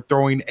shot for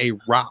throwing a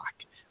rock.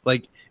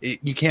 Like,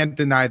 you can't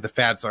deny the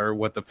facts are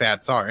what the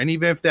facts are. And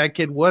even if that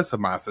kid was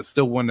Hamas, it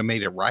still wouldn't have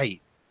made it right.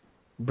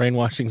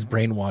 Brainwashing's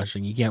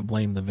brainwashing. You can't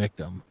blame the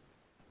victim.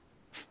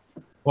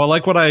 Well,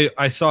 like what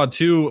I saw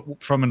too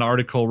from an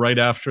article right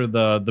after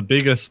the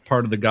biggest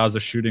part of the Gaza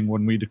shooting,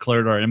 when we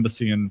declared our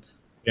embassy in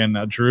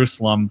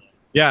Jerusalem.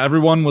 Yeah,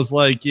 everyone was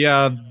like,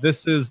 yeah,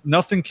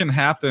 nothing can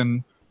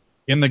happen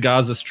in the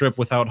Gaza Strip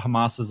without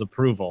Hamas's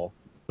approval.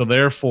 So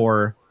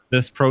therefore,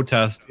 this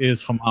protest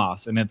is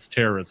Hamas and it's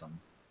terrorism.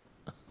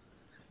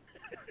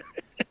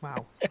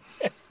 Wow.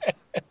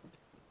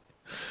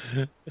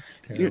 It's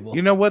terrible.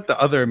 You know what the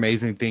other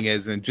amazing thing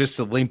is, and just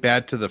to link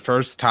back to the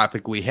first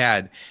topic we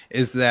had,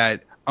 is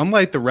that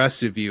unlike the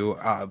rest of you,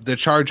 the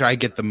charge I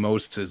get the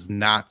most is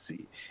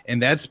Nazi.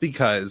 And that's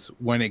because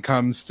when it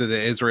comes to the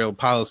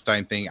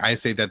Israel-Palestine thing, I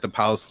say that the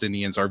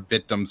Palestinians are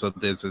victims of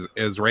this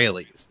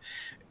Israelis.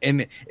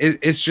 And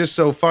it's just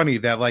so funny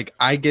that, like,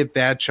 I get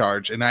that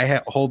charge, and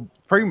I hold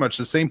pretty much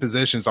the same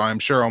positions on, I'm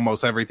sure,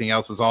 almost everything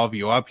else as all of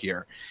you up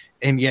here.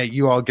 And yet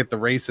you all get the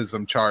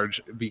racism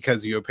charge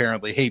because you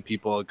apparently hate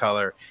people of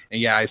color. And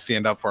yeah, I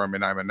stand up for them,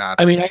 and I'm a Nazi.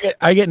 I mean,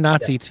 I get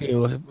Nazi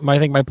too. I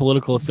think my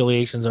political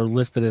affiliations are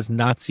listed as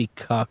Nazi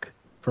cuck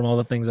from all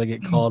the things I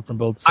get called from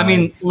both sides. I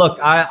mean, look,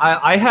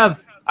 I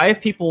have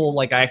people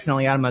like I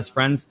accidentally add them as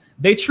friends.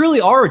 They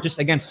truly are just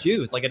against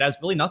Jews. Like, it has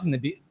really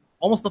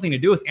almost nothing to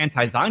do with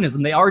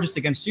anti-Zionism. They are just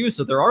against Jews.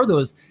 So there are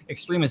those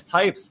extremist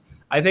types.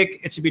 I think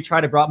it should be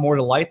tried to brought more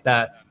to light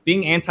that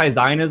being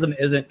anti-Zionism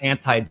isn't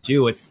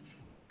anti-Jew. It's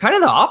kind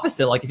of the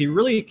opposite. Like, if you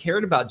really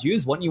cared about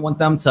Jews, wouldn't you want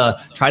them to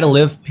try to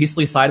live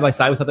peacefully side by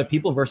side with other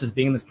people versus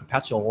being in this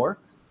perpetual war?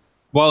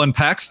 Well, and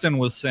Paxton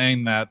was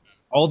saying that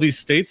all these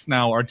states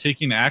now are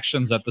taking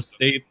actions at the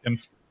state and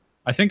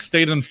I think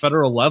state and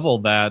federal level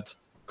that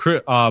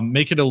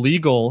make it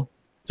illegal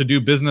to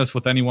do business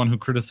with anyone who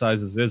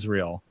criticizes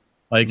Israel,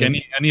 like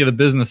any of the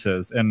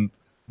businesses, and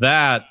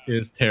that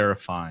is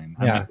terrifying.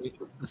 Yeah,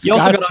 you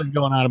also been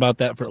going on about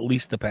that for at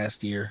least the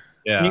past year.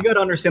 Yeah, and you got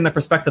to understand the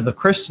perspective of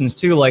Christians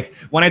too. Like,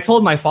 when I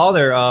told my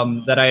father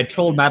that I had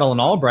trolled Madeleine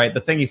Albright,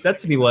 the thing he said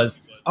to me was,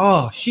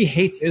 "Oh, she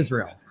hates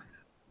Israel."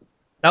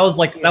 That was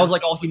like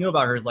all he knew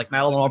about her is like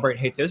Madeleine Albright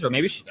hates Israel.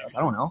 Maybe she does. I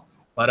don't know,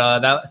 but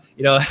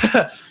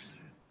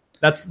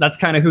that's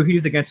kind of who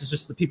he's against. Is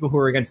just the people who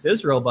are against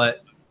Israel.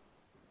 But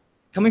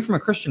coming from a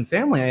Christian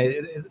family,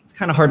 it's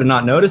kind of hard to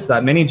not notice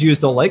that many Jews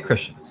don't like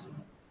Christians.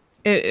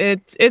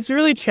 It's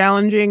really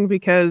challenging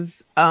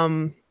because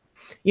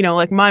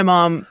like my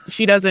mom,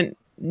 she doesn't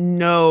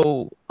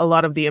know a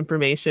lot of the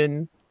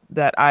information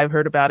that I've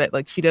heard about it.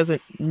 Like, she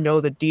doesn't know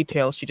the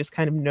details. She just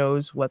kind of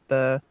knows what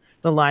the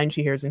line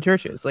she hears in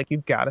churches. Like,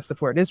 you've got to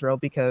support Israel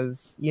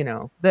because,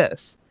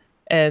 this.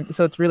 And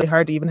so it's really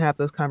hard to even have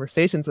those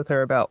conversations with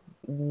her about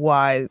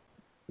why,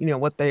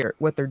 what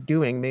they're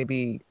doing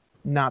maybe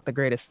not the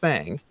greatest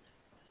thing.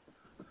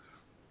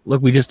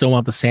 Look, we just don't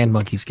want the sand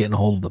monkeys getting a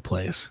hold of the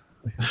place.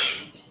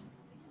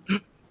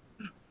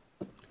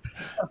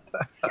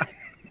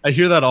 I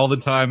hear that all the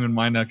time in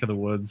my neck of the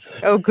woods.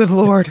 Oh, good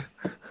Lord.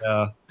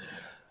 Yeah.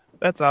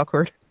 That's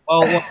awkward.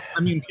 Well,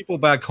 I mean, people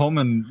back home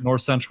in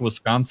north central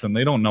Wisconsin,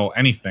 they don't know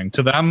anything.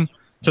 To them,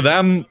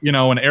 you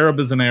know, an Arab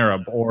is an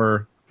Arab,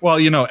 or, well,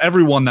 you know,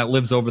 everyone that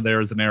lives over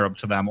there is an Arab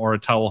to them, or a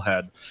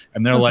towelhead.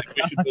 And they're like,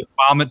 we should just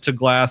bomb it to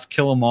glass,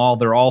 kill them all.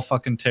 They're all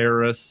fucking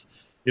terrorists.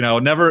 You know,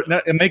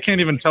 and they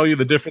can't even tell you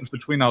the difference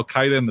between Al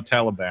Qaeda and the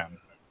Taliban.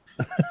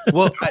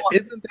 Well,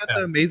 isn't that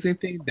the amazing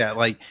thing that,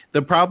 like,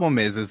 the problem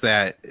is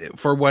that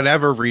for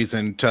whatever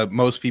reason, to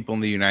most people in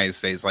the United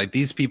States, like,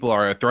 these people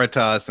are a threat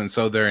to us, and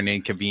so they're an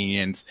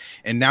inconvenience.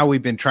 And now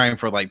we've been trying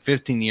for like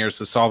 15 years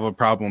to solve a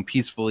problem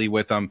peacefully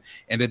with them,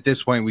 and at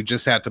this point we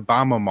just had to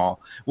bomb them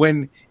all.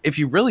 When if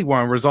you really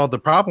want to resolve the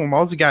problem,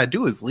 all you gotta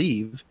do is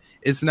leave.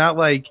 It's not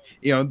like,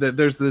 you know,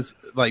 there's this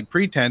like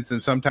pretense, and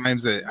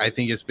sometimes I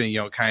think it's been, you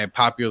know, kind of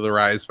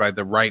popularized by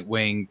the right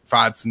wing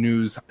Fox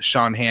News,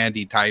 Sean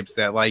Hannity types,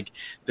 that like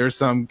there's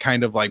some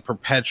kind of like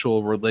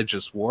perpetual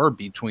religious war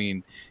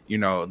between, you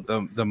know,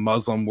 the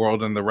Muslim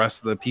world and the rest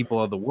of the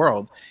people of the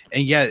world.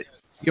 And yet,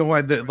 you know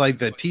what,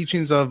 the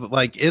teachings of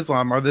like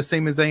Islam are the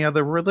same as any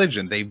other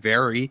religion. They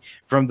vary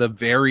from the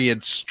very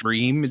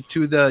extreme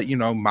to the, you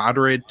know,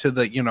 moderate to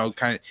the, you know,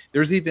 kind of,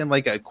 there's even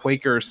like a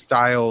Quaker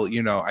style,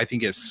 you know, I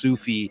think it's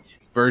Sufi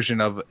version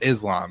of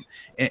Islam.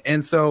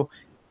 And so,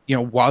 you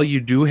know, while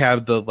you do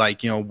have the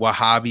like, you know,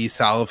 Wahhabi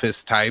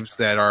Salafist types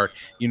that are,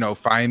 you know,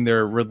 find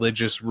their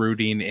religious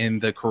rooting in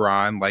the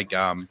Quran, like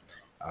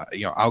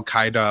you know, Al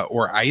Qaeda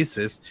or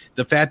ISIS,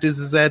 the fact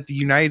is that the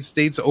United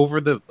States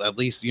over the at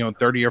least, you know,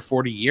 30 or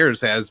 40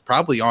 years has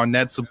probably on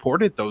net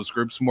supported those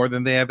groups more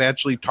than they have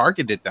actually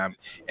targeted them.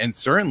 And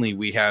certainly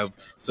we have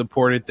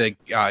supported the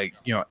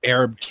you know,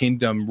 Arab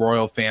kingdom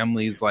royal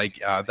families like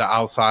the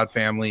Al Saud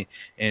family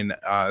in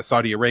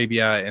Saudi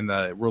Arabia, and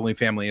the ruling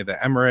family of the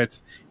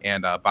Emirates,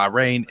 and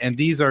Bahrain. And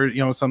these are,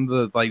 you know, some of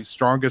the like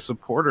strongest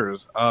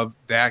supporters of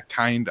that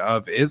kind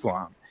of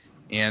Islam.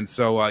 And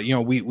so, you know,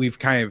 we've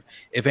kind of,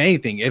 if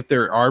anything, if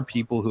there are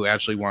people who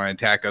actually want to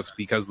attack us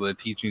because of the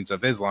teachings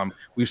of Islam,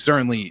 we've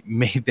certainly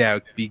made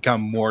that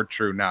become more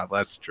true, not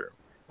less true.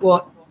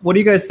 Well, what do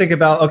you guys think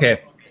about,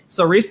 okay,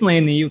 so recently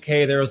in the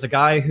UK, there was a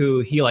guy who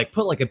he like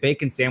put like a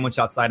bacon sandwich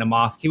outside a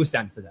mosque. He was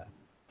sentenced to death.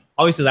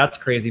 Obviously, that's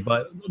crazy,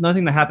 but another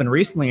thing that happened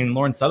recently, and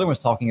Lauren Southern was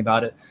talking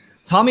about it,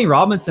 Tommy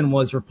Robinson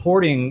was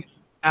reporting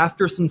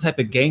after some type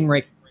of gang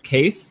rape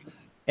case,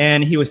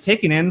 and he was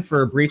taken in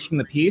for breaching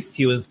the peace.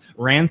 He was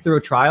ran through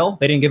a trial.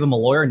 They didn't give him a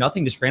lawyer,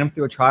 nothing, just ran him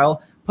through a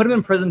trial, put him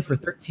in prison for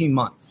 13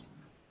 months.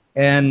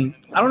 And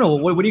I don't know,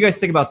 what do you guys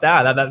think about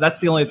that? That's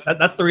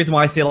the reason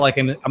why I say like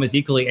I'm as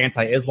equally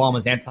anti-Islam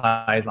as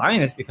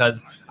anti-Zionist,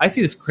 because I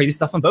see this crazy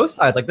stuff on both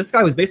sides. Like this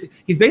guy was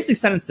he's basically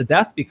sentenced to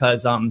death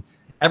because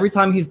every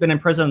time he's been in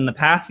prison in the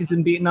past, he's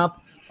been beaten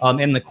up.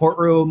 In the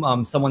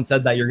courtroom, someone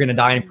said that you're going to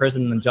die in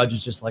prison, and the judge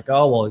is just like,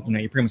 oh, well, you know,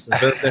 you pretty much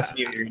deserve this.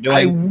 You're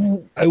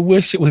doing. I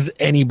wish it was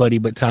anybody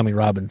but Tommy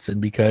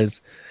Robinson,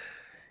 because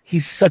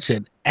he's such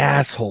an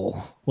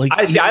asshole. Like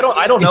I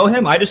don't know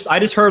him. I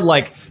just heard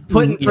like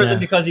put in prison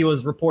because he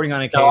was reporting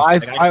on a case. No,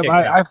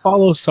 I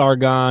follow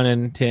Sargon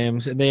and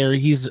Tim's, and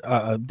he's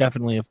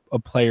definitely a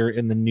player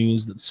in the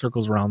news that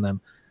circles around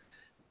them.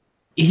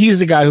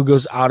 He's a guy who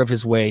goes out of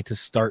his way to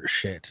start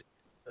shit.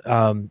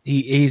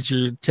 He's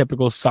your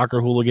typical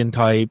soccer hooligan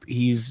type.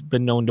 He's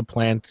been known to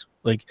plant,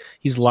 like,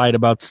 he's lied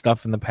about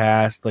stuff in the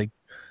past, like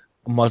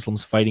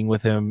Muslims fighting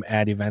with him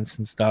at events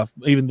and stuff.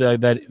 Even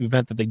that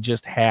event that they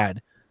just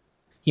had,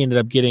 he ended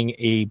up getting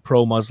a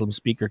pro-Muslim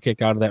speaker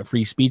kicked out of that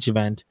free speech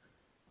event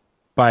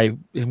by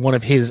one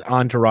of his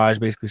entourage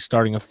basically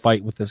starting a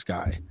fight with this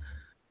guy.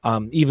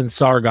 Even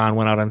Sargon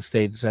went out on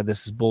stage and said,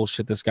 this is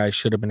bullshit. This guy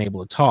should have been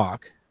able to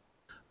talk.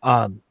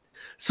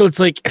 So it's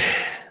like,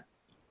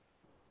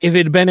 if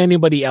it had been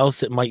anybody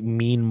else, it might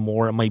mean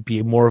more. It might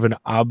be more of an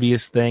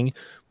obvious thing.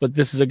 But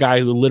this is a guy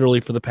who literally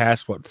for the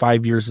past,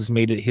 5 years has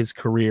made it his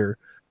career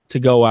to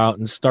go out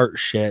and start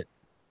shit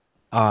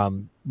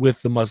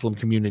with the Muslim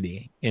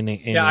community.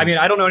 Yeah, I mean,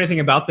 I don't know anything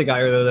about the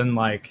guy other than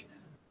like,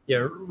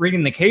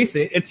 reading the case.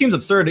 It seems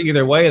absurd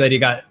either way that he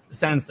got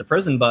sentenced to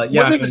prison. But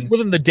yeah,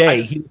 within the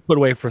day, he was put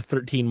away for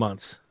 13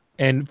 months.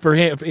 And for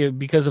him,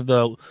 because of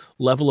the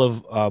level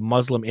of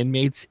Muslim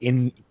inmates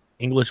in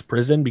English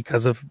prison,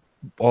 because of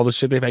all the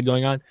shit they've had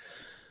going on,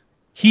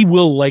 he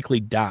will likely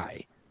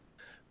die.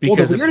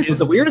 Because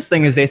the weirdest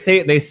thing is they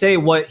say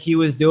what he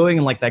was doing,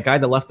 and like that guy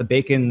that left the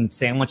bacon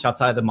sandwich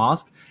outside the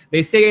mosque,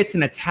 they say it's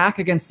an attack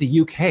against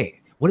the UK.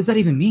 What does that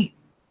even mean?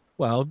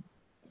 Well,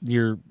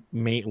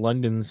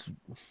 London's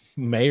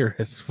mayor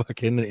is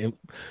fucking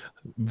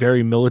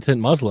very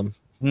militant Muslim.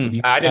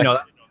 I didn't know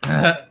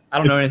that. I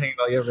don't know anything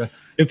about you.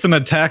 It's an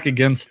attack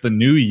against the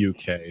new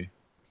UK.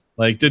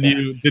 Like, did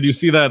you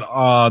see that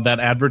that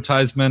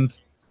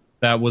advertisement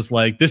that was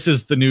like, this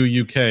is the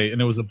new UK,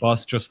 and it was a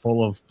bus just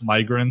full of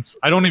migrants?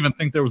 I don't even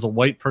think there was a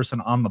white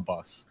person on the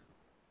bus.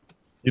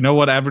 You know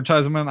what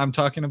advertisement I'm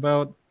talking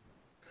about?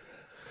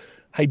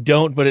 I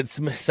don't, but it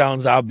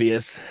sounds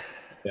obvious.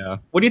 Yeah.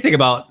 What do you think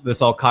about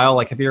this all, Kyle?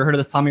 Like, have you ever heard of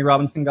this Tommy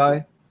Robinson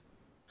guy?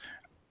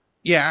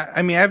 Yeah,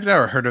 I mean, I've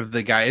never heard of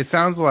the guy. It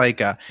sounds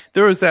like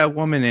there was that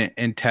woman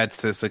in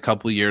Texas a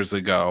couple years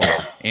ago,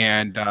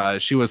 and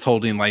she was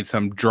holding like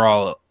some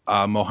Draw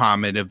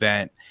Muhammad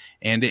event,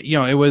 and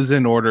it was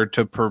in order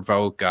to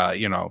provoke,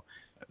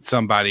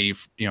 somebody,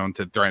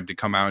 to threaten to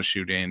come out and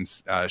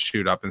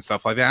shoot up and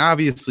stuff like that.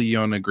 Obviously, you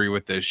don't agree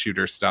with the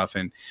shooter stuff,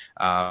 and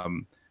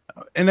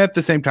at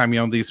the same time,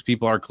 these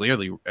people are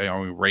clearly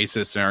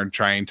racist and are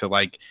trying to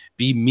like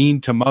be mean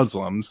to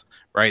Muslims,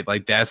 right?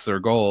 Like that's their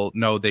goal.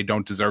 No, they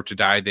don't deserve to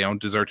die. They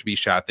don't deserve to be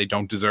shot. They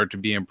don't deserve to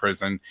be in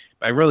prison.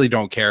 I really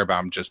don't care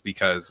about them just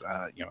because,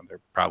 they're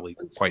probably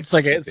quite. It's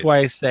like it's why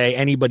I say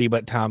anybody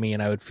but Tommy,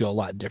 and I would feel a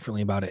lot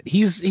differently about it.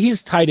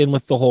 He's tied in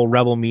with the whole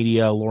rebel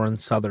media,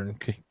 Lawrence Southern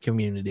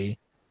community.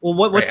 Well,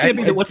 what's going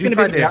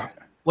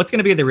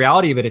to be the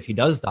reality of it if he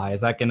does die?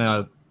 Is that going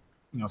to,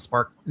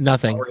 spark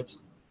nothing?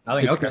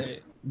 Nothing.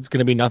 It's going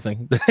to be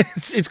nothing.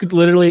 it's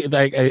literally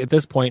like at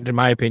this point, in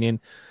my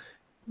opinion,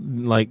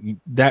 like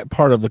that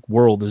part of the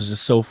world is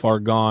just so far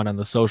gone on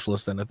the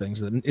socialist end of things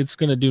that it's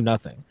going to do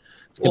nothing.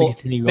 It's going to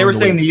continue. They were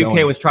saying the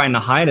UK was trying to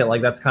hide it.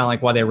 Like that's kind of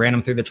like why they ran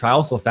him through the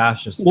trial so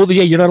fast. Well,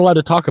 yeah, you're not allowed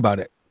to talk about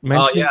it.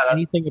 Mention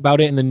anything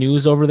about it in the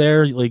news over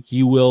there, like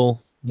you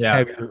will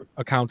have your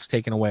accounts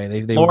taken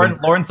away.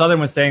 Lauren Southern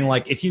was saying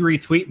like if you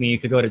retweet me, you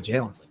could go to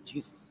jail. It's like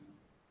Jesus.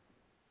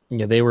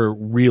 Yeah, they were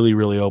really,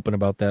 really open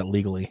about that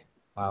legally.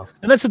 Wow.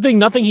 And that's the thing.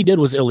 Nothing he did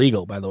was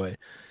illegal, by the way.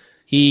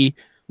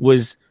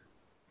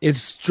 It's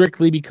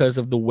strictly because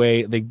of the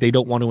way they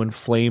don't want to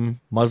inflame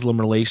Muslim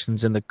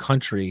relations in the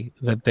country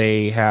that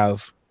they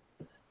have.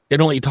 They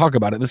don't let you talk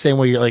about it. The same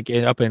way you're like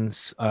up in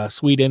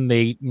Sweden,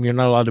 you're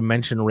not allowed to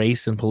mention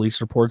race in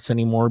police reports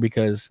anymore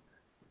because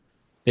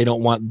they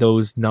don't want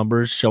those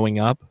numbers showing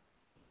up.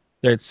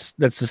 That's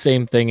the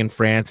same thing in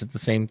France. It's the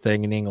same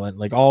thing in England.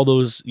 Like all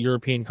those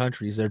European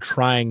countries, they're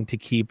trying to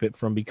keep it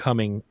from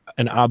becoming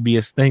an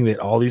obvious thing that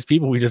all these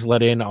people we just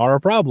let in are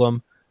a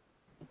problem,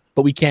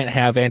 but we can't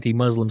have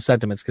anti-Muslim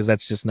sentiments because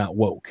that's just not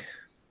woke.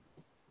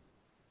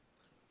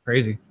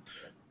 Crazy.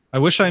 I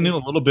wish I knew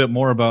a little bit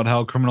more about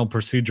how criminal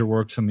procedure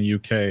works in the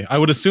UK. I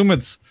would assume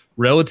it's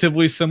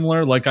relatively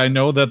similar. Like I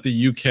know that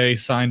the UK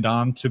signed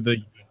on to the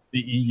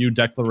EU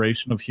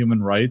Declaration of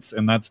Human Rights,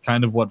 and that's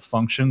kind of what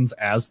functions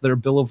as their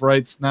Bill of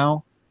Rights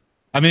now.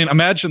 I mean,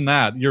 imagine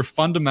that. Your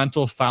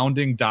fundamental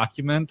founding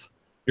document,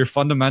 your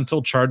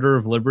fundamental Charter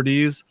of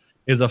Liberties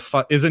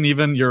isn't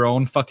even your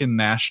own fucking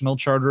national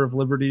Charter of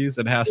Liberties.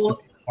 It has to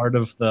be part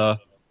of the,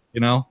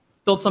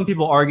 Still, some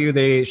people argue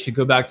they should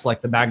go back to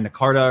like the Magna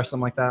Carta or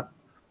something like that.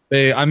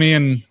 They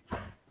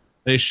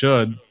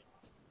should.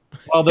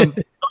 Well,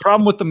 the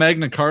problem with the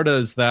Magna Carta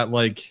is that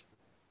like,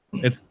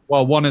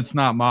 one, it's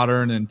not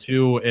modern, and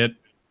two,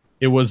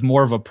 it was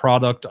more of a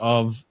product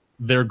of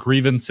their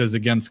grievances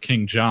against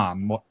King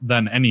John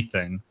than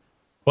anything.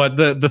 But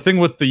the thing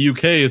with the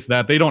UK is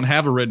that they don't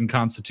have a written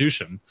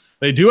constitution.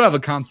 They do have a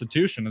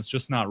constitution, it's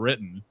just not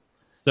written.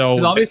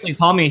 So obviously,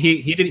 Tommy,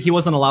 he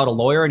wasn't allowed a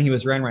lawyer, and he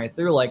was ran right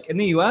through. Like in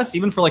the US,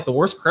 even for like the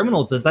worst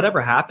criminals, does that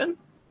ever happen?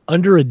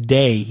 Under a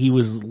day, he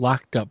was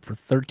locked up for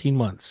 13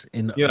 months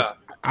in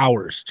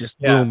hours. Just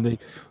boom. They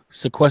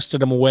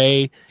sequestered him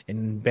away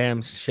and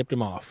bam, shipped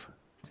him off.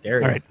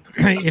 Scary. All right.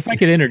 If I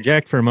could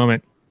interject for a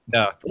moment.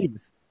 Yeah,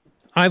 please.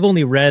 I've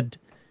only read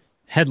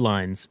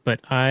headlines, but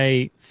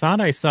I thought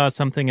I saw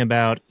something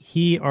about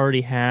he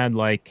already had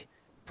like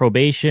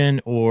probation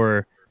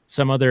or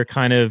some other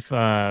kind of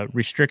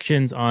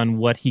restrictions on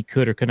what he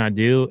could or could not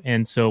do.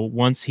 And so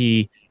once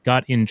he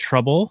got in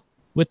trouble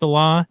with the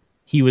law,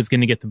 he was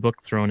going to get the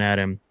book thrown at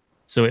him.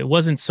 So it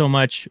wasn't so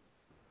much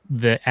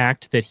the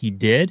act that he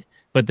did,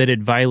 but that it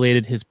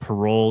violated his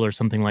parole or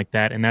something like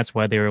that. And that's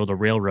why they were able to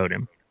railroad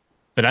him.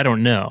 But I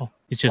don't know.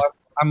 It's just...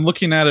 I'm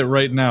looking at it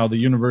right now, the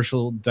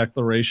Universal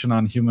Declaration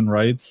on Human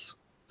Rights.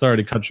 Sorry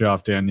to cut you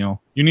off,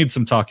 Daniel. You need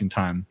some talking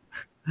time.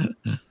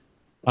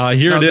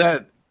 Here it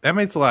is. That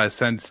makes a lot of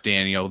sense,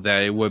 Daniel,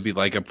 that it would be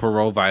like a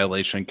parole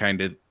violation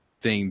kind of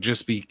thing,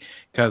 just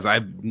because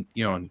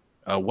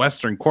a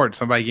Western court,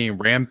 somebody getting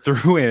rammed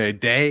through in a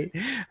day.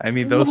 I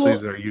mean, those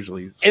things are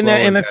usually slow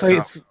and that's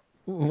why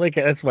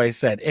that's why I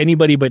said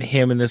anybody but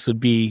him, and this would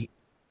be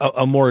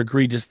a more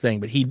egregious thing.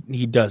 But he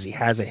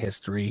has a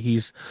history.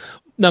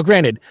 Now,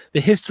 granted,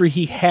 the history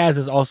he has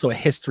is also a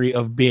history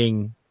of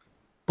being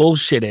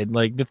bullshitted.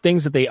 Like the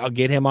things that they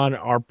get him on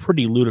are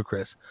pretty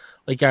ludicrous.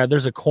 Like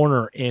there's a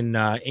corner in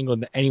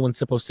England that anyone's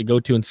supposed to go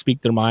to and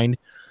speak their mind,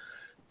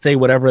 say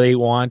whatever they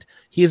want.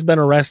 He has been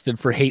arrested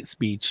for hate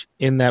speech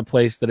in that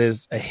place that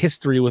is a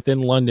history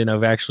within London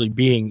of actually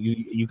being,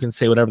 you can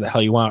say whatever the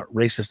hell you want,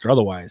 racist or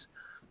otherwise.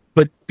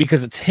 But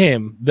because it's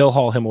him, they'll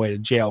haul him away to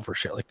jail for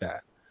shit like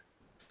that.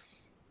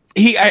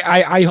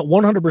 I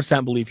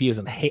 100% believe he is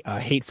a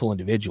hateful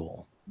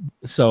individual.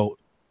 So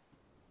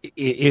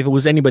if it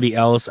was anybody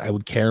else, I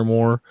would care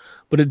more.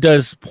 But it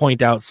does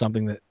point out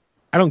something that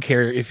I don't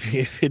care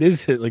if it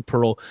is like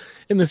parole.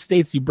 In the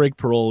States, you break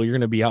parole, you're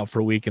going to be out for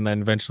a week, and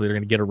then eventually they're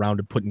going to get around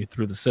to putting you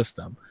through the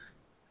system.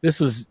 This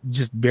was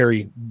just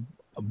very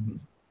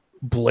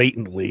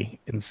blatantly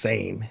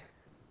insane.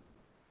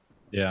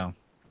 Yeah.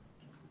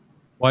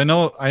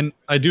 Well,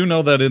 I do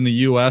know that in the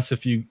U.S.,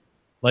 if you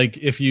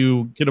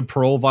get a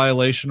parole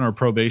violation or a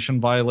probation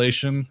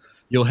violation,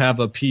 you'll have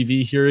a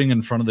PV hearing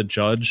in front of the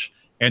judge,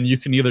 and you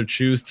can either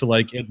choose to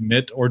like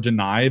admit or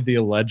deny the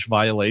alleged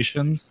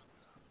violations.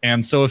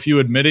 And so if you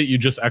admit it, you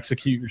just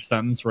execute your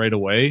sentence right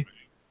away.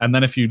 And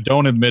then if you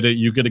don't admit it,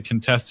 you get a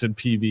contested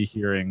PV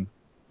hearing.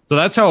 So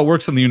that's how it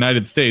works in the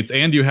United States,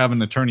 and you have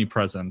an attorney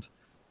present.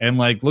 And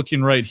like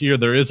looking right here,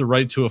 there is a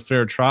right to a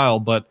fair trial,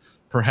 but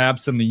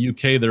perhaps in the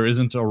UK there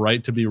isn't a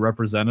right to be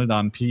represented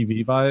on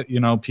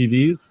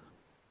PVs.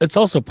 It's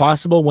also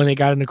possible when they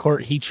got into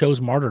court, he chose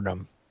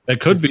martyrdom. It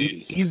could be.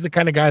 He's the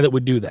kind of guy that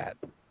would do that.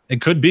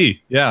 It could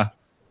be, yeah.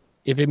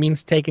 If it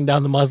means taking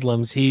down the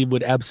Muslims, he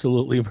would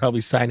absolutely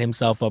probably sign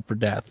himself up for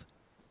death.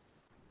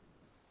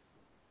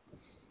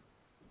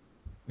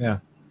 Yeah,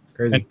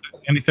 crazy.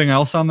 Anything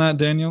else on that,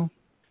 Daniel?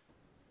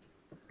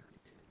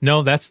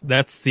 No, that's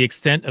the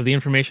extent of the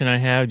information I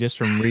have just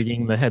from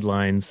reading the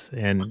headlines,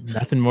 and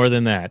nothing more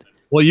than that.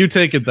 Well, you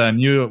take it then.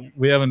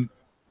 We haven't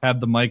had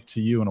the mic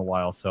to you in a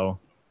while, so.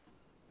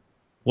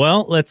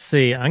 Well, let's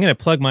see. I'm going to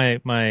plug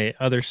my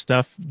other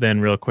stuff then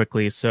real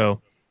quickly.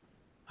 So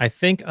I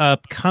think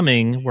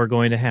upcoming, we're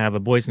going to have a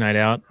boys' night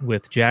out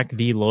with Jack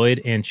V.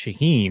 Lloyd and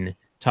Shaheen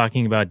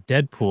talking about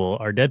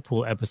Deadpool, our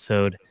Deadpool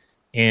episode.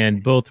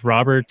 And both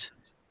Robert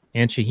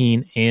and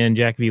Shaheen and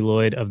Jack V.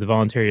 Lloyd of the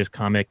Voluntarist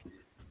comic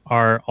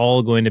are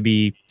all going to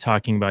be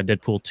talking about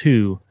Deadpool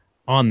 2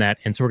 on that.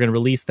 And so we're going to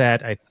release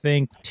that, I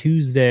think,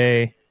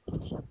 Tuesday,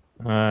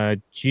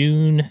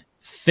 June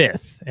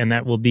 5th. And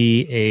that will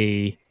be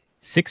a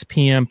 6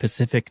 p.m.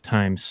 Pacific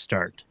time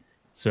start.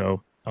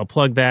 So I'll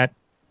plug that.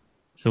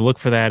 So look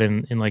for that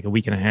in like a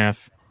week and a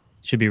half.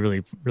 It should be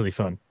really, really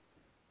fun.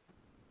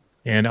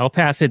 And I'll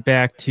pass it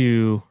back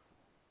to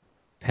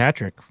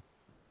Patrick.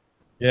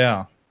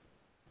 Yeah.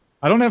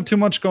 I don't have too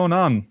much going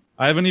on.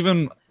 I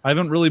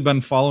haven't really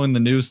been following the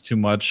news too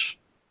much.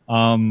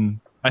 I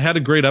had a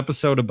great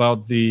episode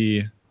about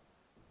the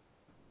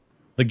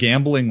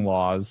gambling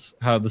laws,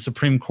 how the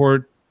Supreme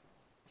Court.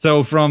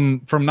 So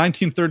from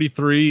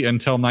 1933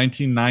 until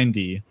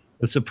 1990,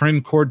 the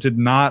Supreme Court did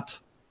not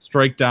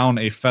strike down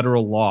a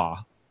federal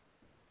law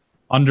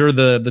under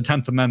the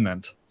 10th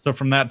Amendment. So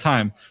from that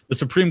time, the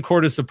Supreme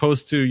Court is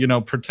supposed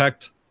to,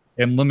 protect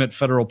and limit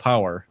federal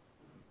power.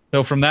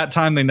 So from that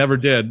time, they never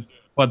did.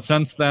 But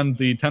since then,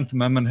 the 10th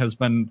Amendment has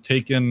been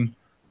taken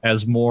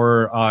as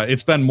more,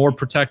 it's been more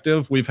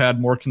protective. We've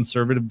had more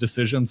conservative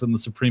decisions in the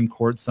Supreme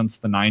Court since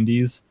the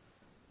 90s.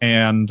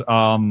 And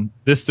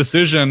this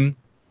decision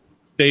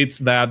states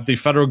that the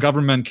federal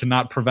government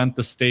cannot prevent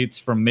the states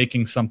from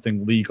making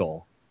something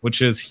legal,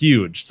 which is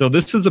huge. So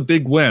this is a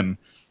big win.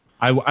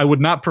 I would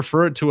not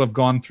prefer it to have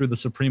gone through the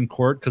Supreme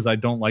Court because I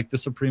don't like the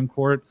Supreme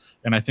Court,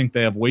 and I think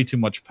they have way too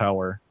much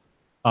power.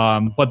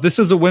 But this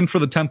is a win for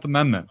the 10th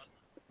Amendment.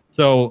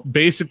 So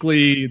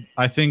basically,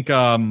 I think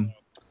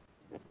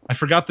I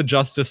forgot the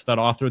justice that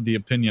authored the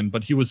opinion,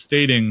 but he was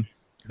stating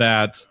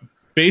that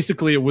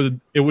basically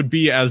it would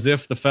be as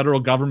if the federal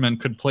government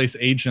could place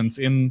agents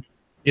in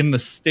the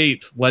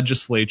state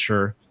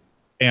legislature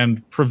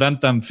and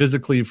prevent them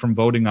physically from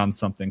voting on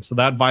something. So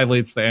that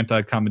violates the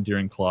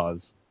anti-commandeering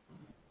clause.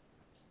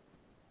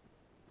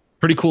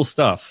 Pretty cool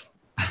stuff.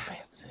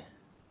 Fancy.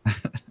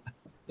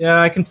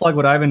 Yeah, I can plug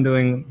what I've been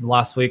doing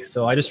last week.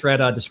 So I just read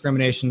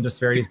Discrimination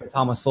Disparities by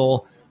Thomas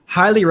Sowell.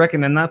 Highly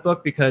recommend that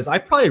book because I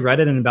probably read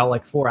it in about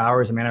like 4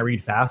 hours. I mean, I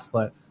read fast,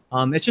 but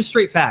it's just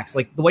straight facts.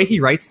 Like the way he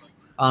writes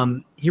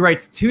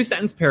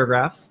 2-sentence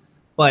paragraphs,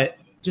 but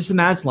just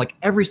imagine like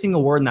every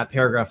single word in that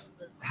paragraph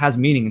has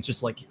meaning. It's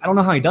just like, I don't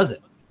know how he does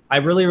it. I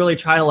really, really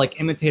try to like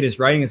imitate his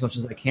writing as much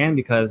as I can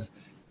because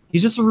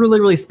he's just a really,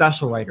 really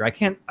special writer. I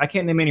can't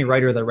name any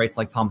writer that writes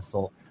like Thomas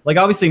Sowell. Like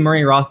obviously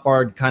Murray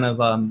Rothbard kind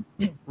of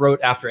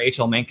wrote after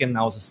H.L. Mencken.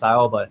 That was a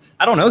style, but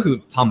I don't know who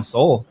Thomas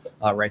Sowell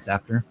writes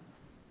after.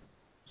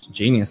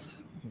 Genius.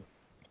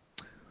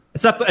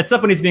 Except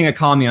when he's being a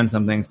commie on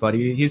some things, but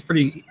he's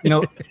pretty,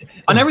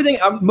 on everything.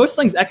 Most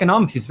things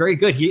economics, he's very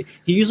good. He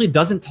usually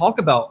doesn't talk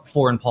about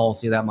foreign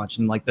policy that much,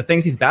 and like the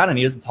things he's bad in,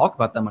 he doesn't talk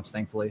about that much,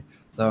 thankfully.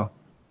 So,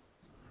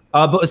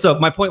 so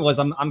my point was,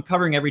 I'm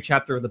covering every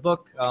chapter of the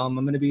book. I'm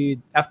going to be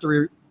after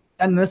we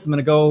end this, I'm going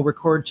to go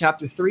record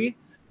chapter 3,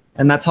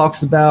 and that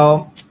talks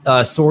about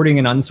sorting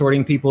and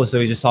unsorting people. So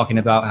he's just talking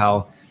about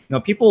how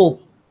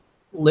people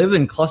live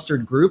in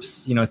clustered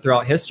groups,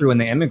 throughout history when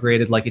they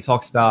immigrated. Like he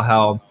talks about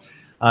how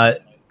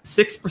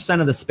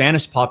 6% of the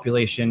Spanish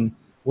population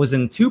was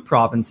in 2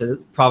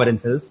 provinces,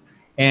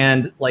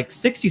 and like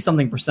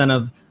 60-something%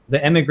 of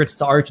the immigrants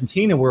to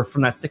Argentina were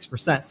from that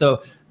 6%.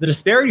 So the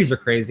disparities are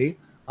crazy.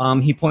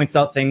 He points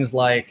out things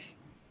like,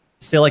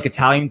 say, like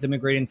Italians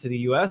immigrating to the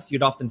U.S.,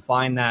 you'd often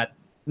find that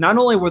not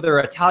only were there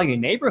Italian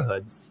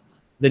neighborhoods,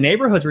 the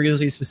neighborhoods were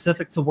usually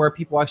specific to where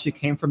people actually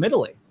came from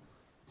Italy.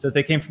 So if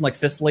they came from like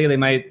Sicily, they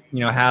might,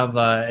 have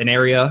an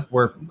area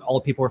where all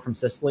the people were from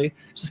Sicily.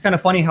 It's just kind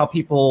of funny how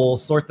people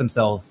sort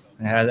themselves,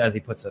 as he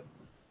puts it.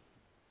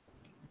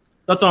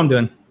 That's what I'm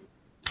doing.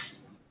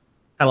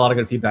 Had a lot of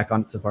good feedback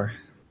on it so far.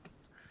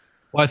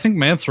 Well, I think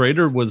Mance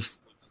Raider was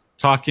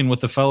talking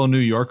with a fellow New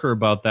Yorker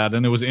about that,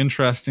 and it was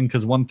interesting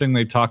because one thing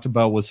they talked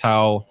about was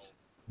how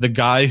the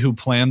guy who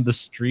planned the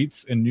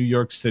streets in New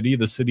York City,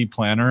 the city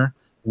planner,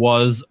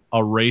 was a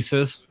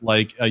racist,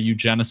 like a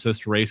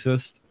eugenicist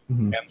racist.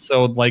 And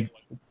so like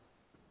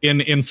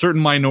in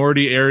certain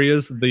minority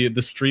areas,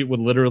 the street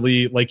would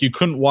literally, like, you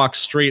couldn't walk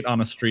straight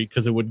on a street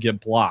because it would get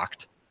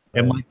blocked.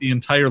 And like the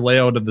entire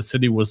layout of the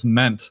city was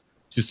meant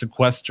to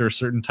sequester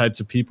certain types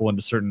of people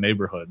into certain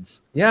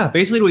neighborhoods. Yeah,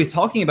 basically what he's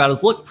talking about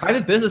is, look,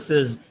 private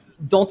businesses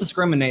don't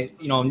discriminate,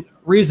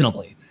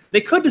 reasonably.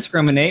 They could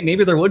discriminate.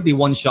 Maybe there would be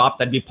one shop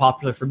that'd be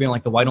popular for being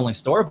like the white-only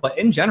store, but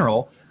in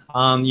general,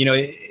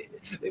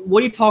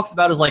 what he talks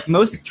about is like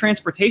most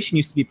transportation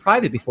used to be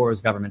private before it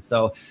was government.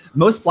 So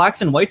most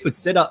blacks and whites would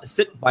sit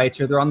by each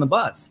other on the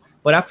bus.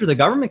 But after the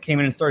government came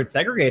in and started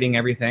segregating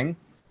everything,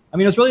 I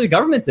mean, it was really the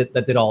government that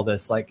did all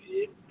this. Like,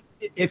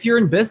 if you're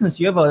in business,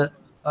 you have a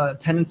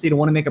tendency to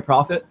want to make a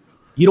profit.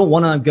 You don't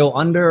want to go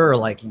under or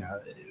like,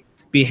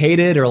 be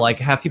hated or like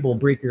have people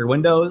break your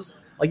windows.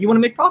 Like, you want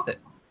to make profit.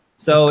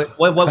 So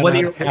whether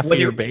you're half of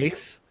your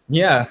base.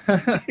 Yeah.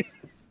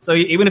 So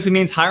even if it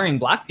means hiring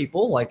black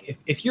people, like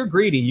if you're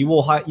greedy, you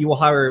will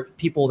hire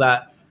people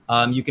that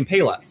you can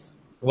pay less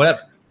or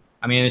whatever.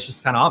 I mean, it's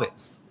just kind of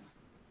obvious.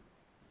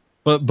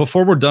 But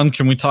before we're done,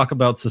 can we talk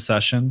about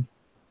secession?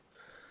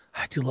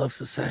 I do love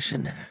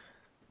secession.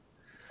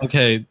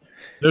 Okay,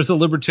 there's a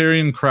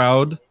libertarian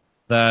crowd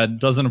that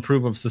doesn't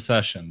approve of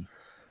secession.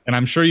 And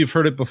I'm sure you've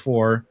heard it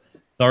before.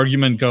 The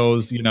argument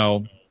goes,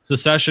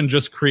 secession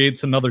just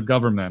creates another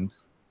government,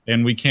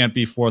 and we can't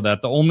be for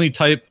that. The only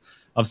type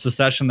of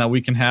secession that we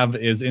can have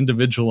is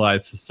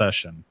individualized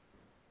secession.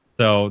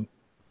 So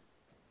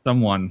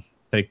someone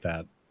take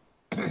that.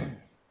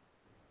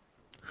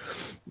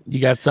 You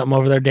got something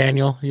over there,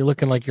 Daniel? You're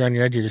looking like you're on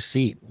your edge of your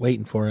seat,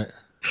 waiting for it.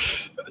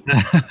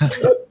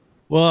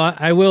 Well,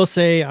 I will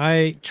say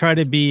I try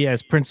to be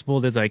as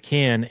principled as I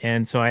can,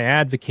 and so I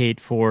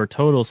advocate for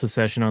total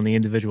secession on the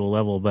individual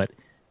level. But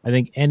I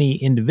think any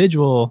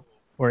individual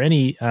or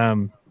any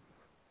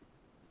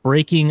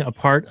breaking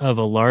apart of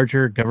a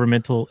larger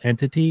governmental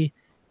entity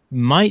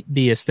might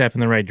be a step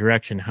in the right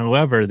direction.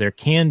 However, there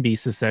can be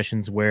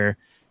secessions where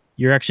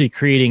you're actually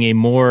creating a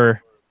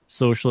more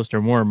socialist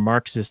or more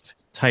Marxist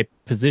type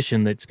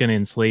position that's going to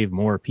enslave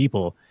more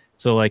people.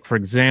 So, like, for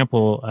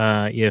example,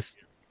 if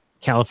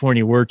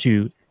California were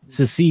to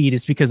secede,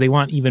 it's because they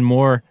want even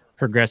more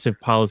progressive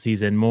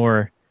policies and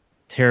more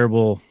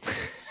terrible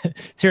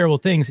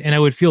things. And I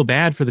would feel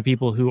bad for the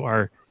people who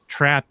are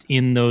trapped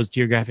in those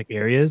geographic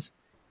areas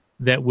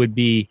that would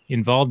be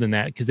involved in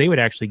that, because they would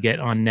actually get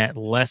on net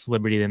less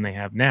liberty than they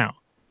have now.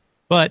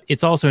 But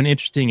it's also an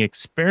interesting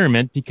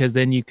experiment, because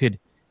then you could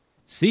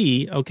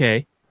see,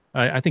 okay,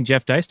 I think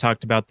Jeff Dice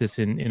talked about this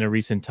in a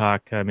recent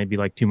talk, maybe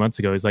like 2 months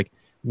ago. He's like,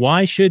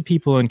 why should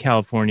people in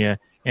California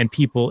and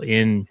people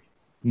in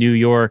New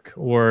York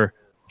or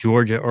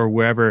Georgia or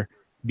wherever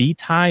be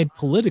tied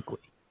politically?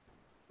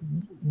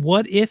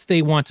 What if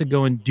they want to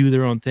go and do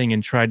their own thing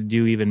and try to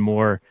do even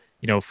more,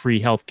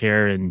 free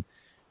healthcare and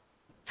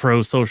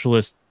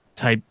pro-socialist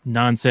type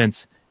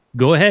nonsense?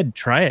 Go ahead,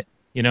 try it.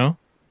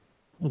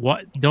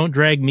 What? Don't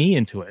drag me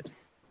into it.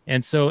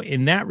 And so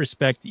in that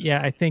respect,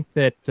 yeah, I think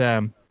that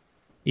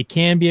it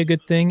can be a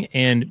good thing,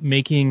 and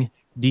making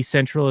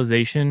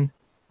decentralization,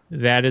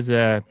 that is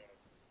a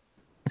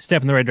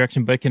step in the right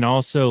direction, but it can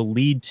also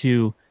lead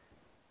to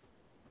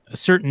a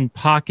certain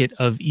pocket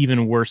of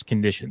even worse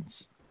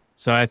conditions.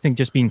 So I think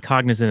just being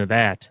cognizant of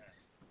that.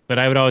 But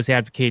I would always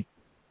advocate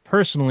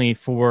personally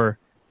for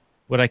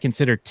what I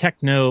consider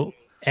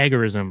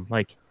techno-agorism,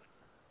 like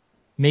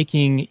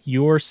making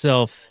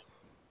yourself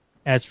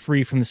as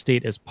free from the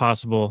state as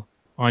possible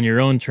on your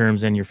own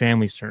terms and your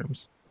family's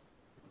terms.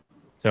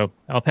 So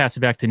I'll pass it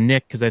back to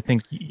Nick, because I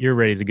think you're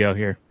ready to go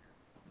here.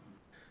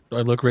 Do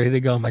I look ready to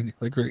go?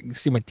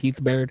 See my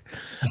teeth bared?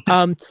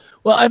 Well,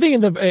 I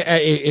think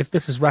if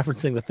this is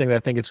referencing the thing that I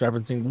think it's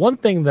referencing, one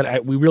thing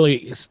that we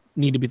really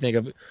need to be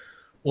thinking of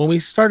when we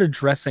start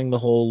addressing the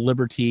whole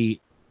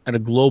liberty at a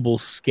global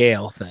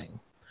scale thing,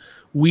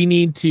 we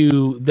need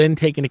to then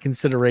take into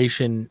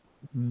consideration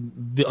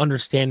the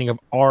understanding of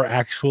our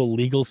actual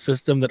legal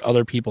system that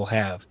other people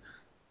have.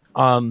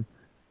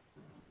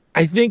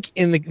 I think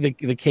in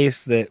the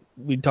case that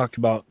we talked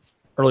about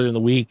earlier in the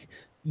week,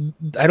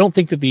 I don't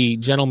think that the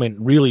gentleman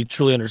really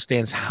truly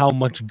understands how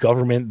much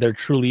government there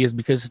truly is,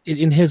 because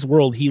in his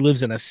world, he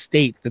lives in a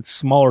state that's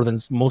smaller than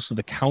most of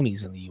the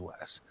counties in the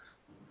U.S.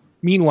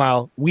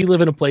 Meanwhile, we live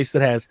in a place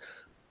that has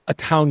a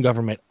town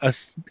government,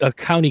 a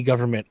county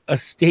government, a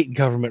state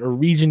government, a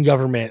region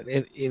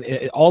government,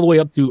 all the way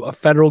up to a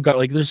federal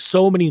government. Like, there's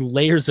so many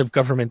layers of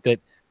government that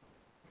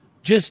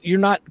just, you're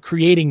not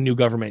creating new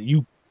government.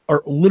 You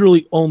are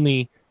literally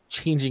only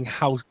changing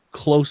how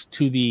close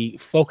to the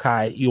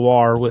foci you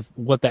are with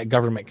what that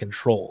government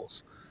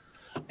controls.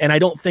 And I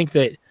don't think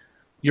that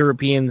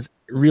Europeans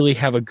really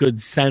have a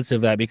good sense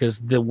of that, because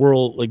the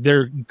world, like,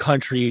 their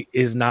country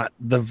is not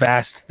the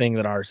vast thing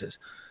that ours is.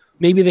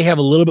 Maybe they have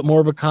a little bit more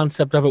of a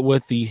concept of it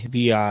with the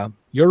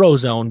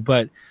Eurozone,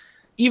 but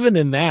even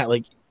in that,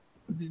 like,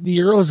 the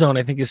Eurozone,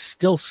 I think, is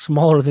still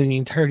smaller than the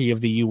entirety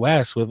of the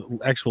U.S. with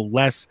actual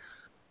less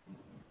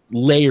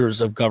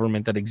layers of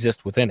government that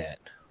exist within it.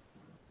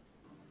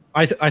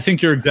 I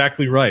think you're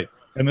exactly right.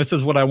 And this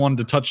is what I wanted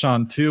to touch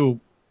on too,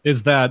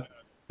 is that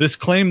this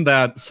claim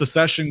that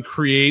secession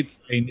creates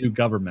a new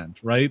government,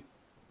 right?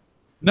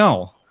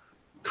 No.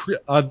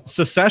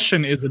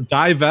 Secession is a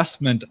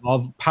divestment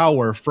of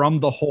power from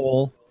the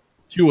whole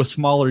to a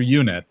smaller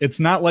unit. It's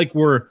not like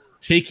we're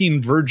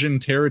taking virgin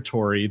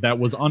territory that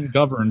was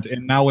ungoverned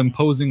and now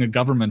imposing a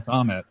government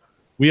on it.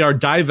 We are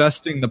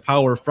divesting the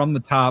power from the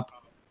top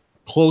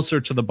closer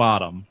to the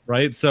bottom,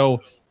 right?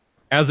 So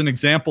as an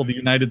example, the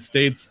United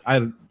States,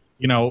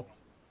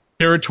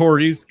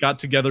 territories got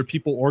together,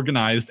 people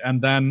organized,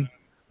 and then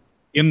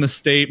in the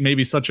state,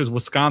 maybe such as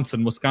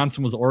Wisconsin was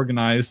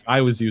organized. I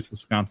always use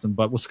Wisconsin,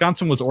 but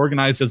Wisconsin was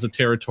organized as a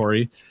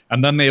territory,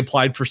 and then they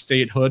applied for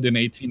statehood in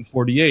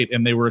 1848,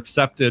 and they were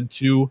accepted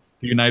to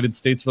the United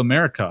States of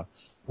America.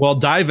 Well,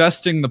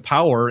 divesting the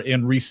power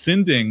and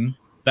rescinding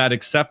the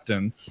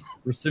acceptance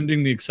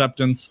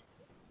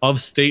of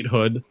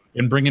statehood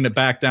and bringing it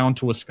back down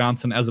to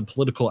Wisconsin as a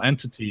political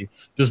entity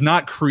does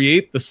not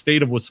create the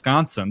state of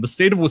Wisconsin. The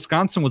state of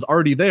Wisconsin was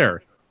already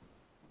there.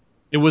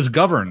 It was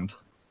governed.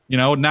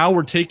 Now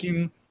we're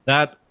taking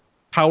that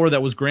power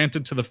that was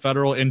granted to the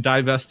federal and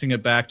divesting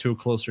it back to a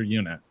closer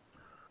unit.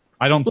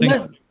 I don't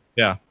think.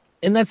 Yeah.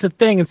 And that's the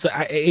thing. It's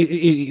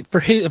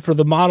for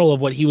the model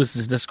of what he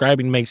was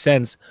describing makes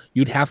sense.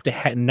 You'd have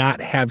to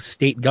not have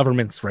state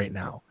governments right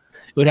now.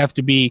 It would have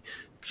to be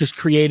just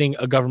creating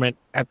a government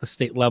at the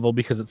state level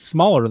because it's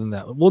smaller than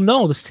that. Well,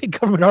 no, the state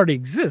government already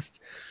exists.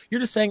 You're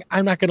just saying,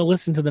 I'm not going to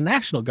listen to the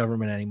national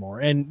government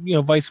anymore. And,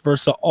 vice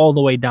versa, all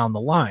the way down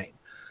the line.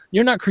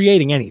 You're not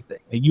creating anything.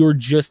 You're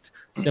just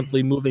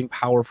simply moving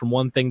power from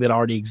one thing that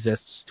already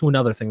exists to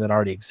another thing that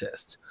already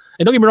exists.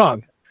 And don't get me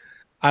wrong,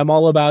 I'm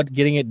all about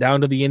getting it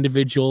down to the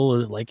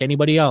individual like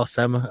anybody else.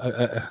 I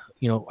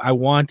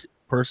want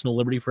personal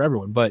liberty for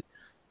everyone, but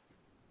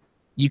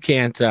you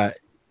can't,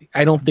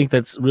 I don't think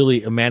that's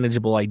really a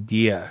manageable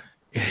idea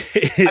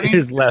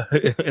is left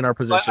in our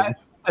position.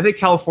 I think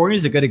California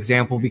is a good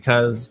example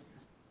because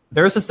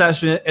their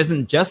secession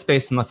isn't just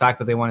based on the fact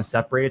that they want to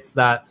separate. It's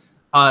that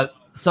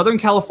Southern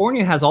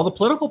California has all the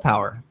political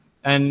power.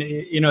 And,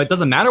 it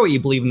doesn't matter what you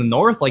believe in the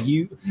North.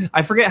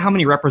 I forget how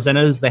many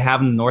representatives they have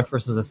in the North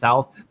versus the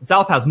South. The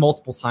South has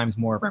multiple times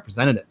more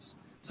representatives.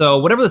 So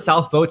whatever the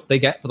South votes they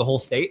get for the whole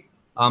state,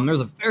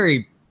 there's a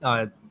very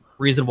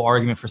reasonable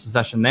argument for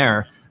secession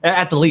there,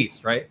 at the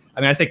least, right?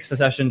 I mean, I think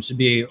secession should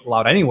be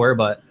allowed anywhere,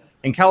 but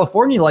in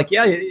California,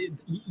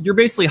 you're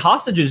basically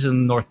hostages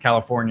in North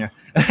California.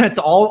 It's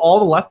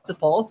all the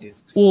leftist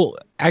policies. Well,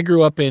 I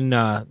grew up in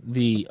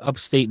the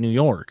upstate New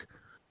York.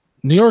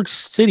 New York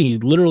City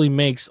literally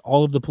makes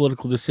all of the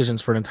political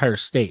decisions for an entire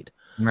state.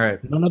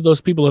 Right. None of those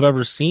people have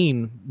ever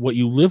seen what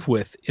you live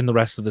with in the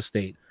rest of the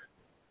state,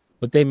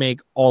 but they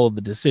make all of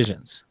the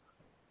decisions.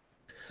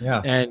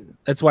 Yeah. And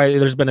that's why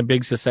there's been a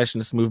big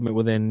secessionist movement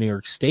within New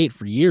York State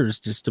for years,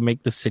 just to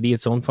make the city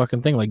its own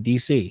fucking thing, like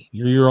DC.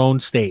 You're your own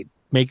state.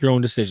 Make your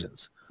own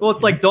decisions. Well,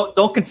 it's like,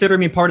 don't consider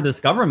me part of this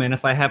government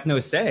if I have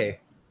no say.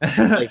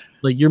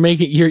 like you're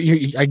making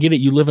I get it.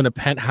 You live in a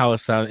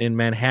penthouse out in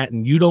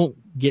Manhattan. You don't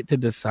get to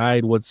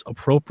decide what's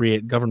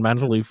appropriate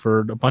governmentally for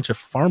a bunch of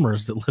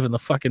farmers that live in the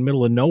fucking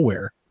middle of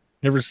nowhere.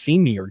 Never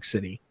seen New York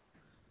City.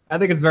 I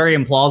think it's very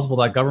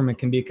implausible that government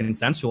can be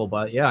consensual,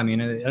 but yeah, I mean,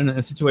 in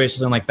a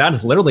situation like that,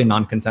 it's literally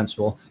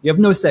non-consensual. You have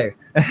no say.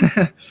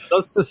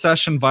 Does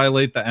secession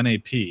violate the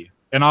NAP?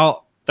 And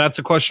that's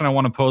a question I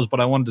want to pose, but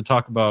I wanted to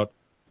talk about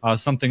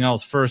something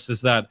else first,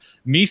 is that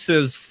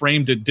Mises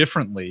framed it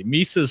differently.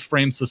 Mises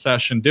framed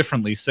secession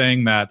differently,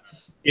 saying that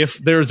if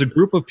there's a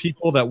group of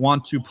people that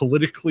want to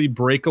politically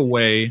break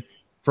away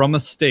from a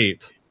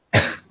state,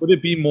 would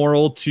it be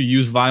moral to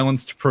use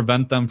violence to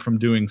prevent them from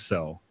doing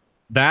so?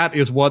 That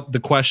is what the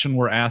question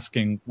we're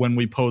asking when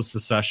we pose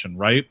secession,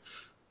 right?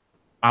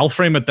 I'll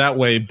frame it that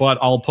way, but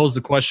I'll pose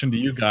the question to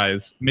you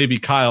guys, maybe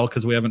Kyle,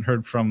 because we haven't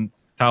heard from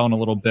Kyle in a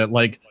little bit.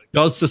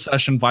 Does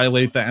secession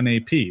violate the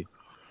NAP?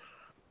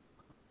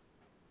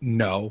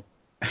 No.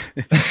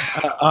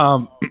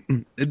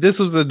 This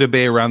was a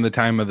debate around the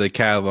time of the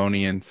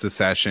Catalonian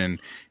secession,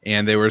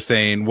 and they were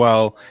saying,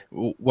 well,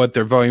 what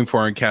they're voting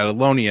for in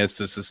Catalonia is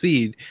to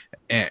secede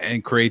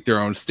and create their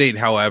own state.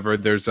 However,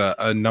 there's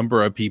a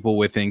number of people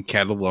within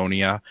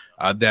Catalonia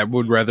that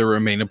would rather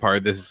remain a part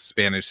of this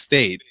Spanish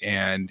state.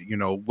 And,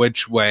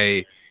 which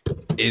way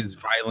is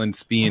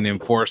violence being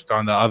enforced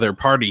on the other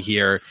party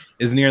here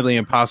is nearly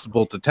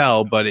impossible to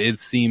tell. But it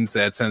seems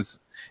that since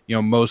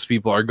most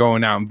people are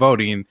going out and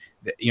voting,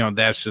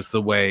 that's just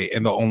the way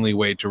and the only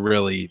way to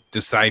really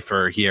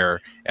decipher here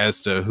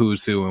as to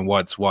who's who and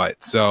what's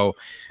what. So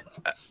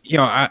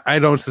I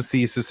don't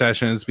see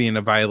secession as being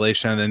a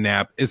violation of the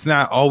NAP. It's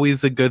not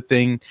always a good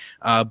thing,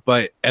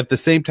 but at the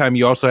same time,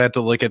 you also have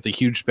to look at the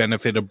huge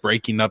benefit of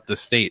breaking up the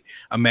state.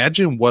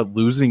 Imagine what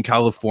losing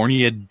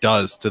California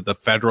does to the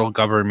federal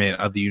government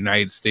of the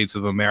United States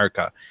of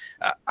America.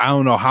 I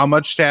don't know how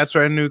much tax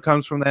revenue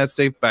comes from that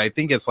state, but I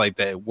think it's like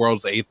the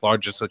world's 8th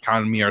largest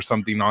economy or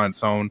something on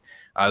its own,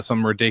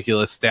 some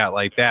ridiculous stat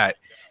like that.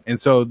 And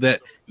so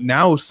that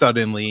now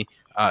suddenly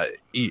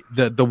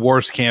the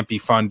wars can't be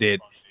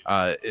funded.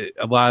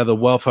 A lot of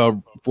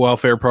the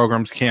welfare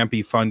programs can't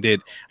be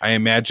funded. I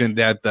imagine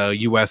that the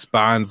U.S.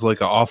 bonds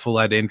look an awful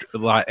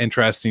lot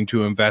interesting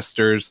to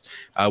investors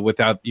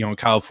without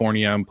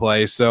California in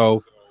play.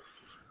 So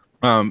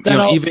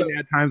even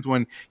at times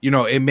when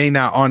it may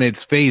not on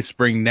its face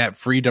bring net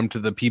freedom to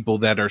the people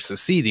that are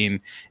seceding,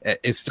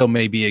 it still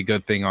may be a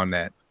good thing on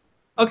that.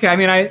 Okay, I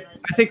mean, I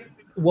think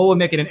what would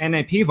make it an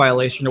NAP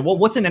violation, or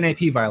what's an NAP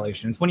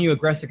violation? It's when you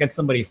aggress against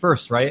somebody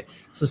first, right?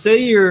 So say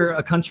you're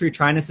a country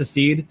trying to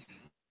secede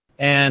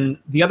and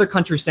the other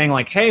country is saying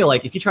like, hey,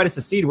 like if you try to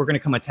secede, we're going to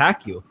come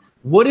attack you.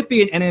 Would it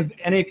be an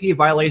NAP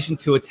violation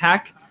to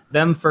attack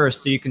them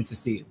first so you can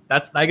secede?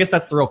 I guess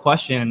that's the real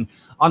question.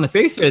 On the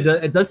face of it,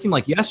 it does seem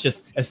like yes,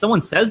 just if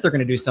someone says they're going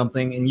to do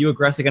something and you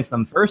aggress against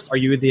them first, are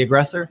you the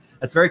aggressor?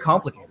 That's very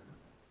complicated.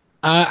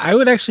 I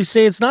would actually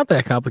say it's not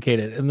that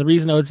complicated. And the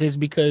reason I would say is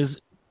because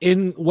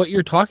in what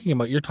you're talking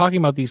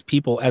about these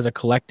people as a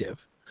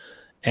collective.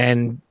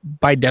 And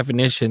by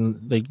definition,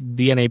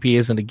 the NAP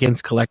isn't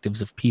against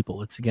collectives of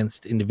people. It's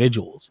against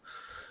individuals.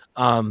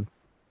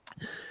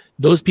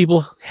 Those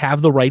people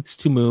have the rights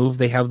to move.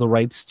 They have the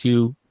rights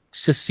to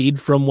secede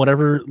from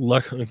whatever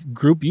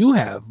group you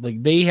have.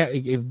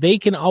 If they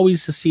can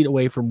always secede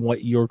away from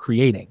what you're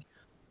creating,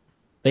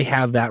 they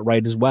have that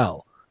right as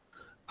well.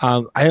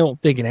 I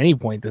don't think at any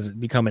point does it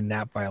become a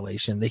NAP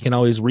violation. They can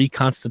always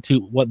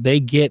reconstitute what they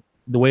get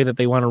the way that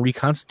they want to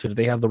reconstitute it.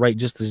 They have the right,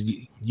 just as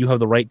you have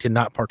the right to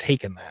not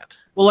partake in that.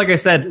 Well, like I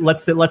said,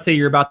 let's say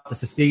you're about to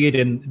secede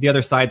and the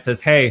other side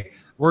says, hey,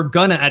 we're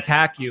going to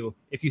attack you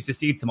if you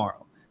secede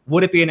tomorrow.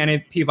 Would it be an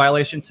NAP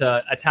violation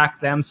to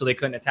attack them so they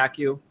couldn't attack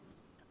you?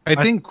 I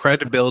think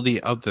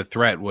credibility of the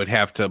threat would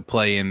have to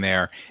play in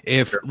there.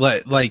 If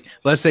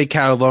let's say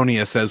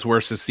Catalonia says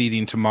we're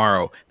seceding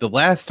tomorrow. The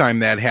last time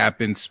that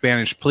happened,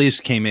 Spanish police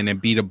came in and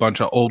beat a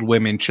bunch of old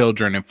women,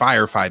 children, and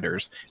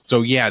firefighters.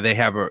 So yeah, they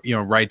have a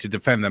right to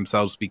defend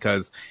themselves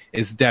because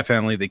it's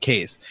definitely the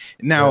case.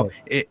 Now,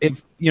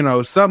 if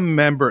some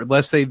member,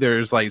 let's say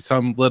there's like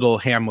some little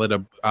hamlet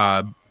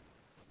of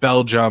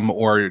Belgium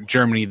or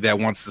Germany that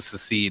wants to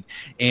secede,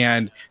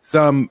 and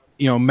some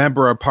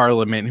member of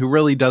parliament who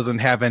really doesn't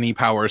have any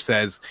power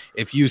says,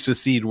 if you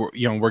secede,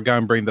 we're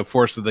going to bring the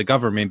force of the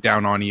government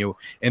down on you.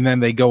 And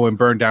then they go and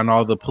burn down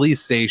all the police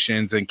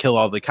stations and kill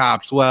all the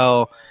cops.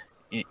 Well,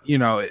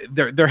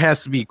 there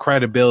has to be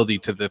credibility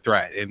to the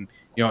threat. And,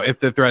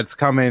 if the threat's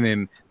coming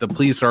and the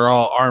police are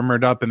all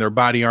armored up in their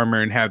body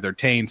armor and have their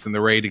tanks and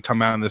they're ready to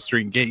come out in the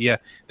street and get you,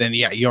 then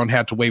yeah, you don't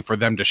have to wait for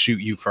them to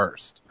shoot you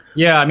first.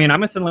 Yeah, I mean,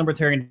 I'm a thin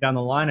libertarian down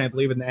the line. I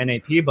believe in the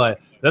NAP,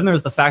 but then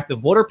there's the fact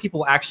of what are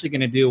people actually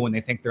going to do when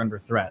they think they're under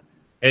threat?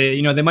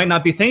 They might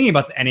not be thinking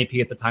about the NAP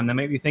at the time. They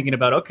might be thinking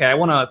about, okay, I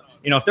want to,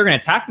 if they're going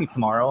to attack me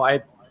tomorrow,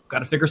 I got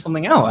to figure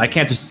something out. I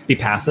can't just be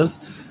passive.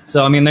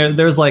 So, I mean,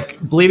 there's like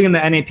believing in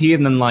the NAP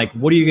and then like,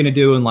 what are you going to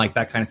do in like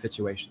that kind of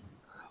situation?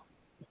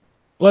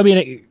 Well, I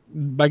mean,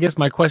 I guess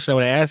my question I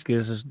would ask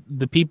is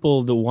the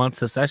people that want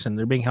secession,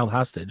 they're being held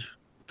hostage.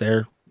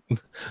 They're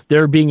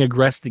being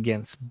aggressed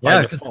against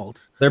by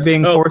default. They're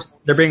being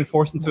forced. They're being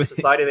forced into a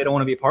society they don't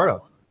want to be a part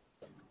of.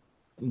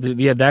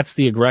 Yeah, that's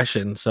the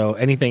aggression. So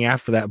anything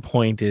after that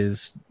point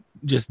is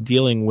just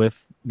dealing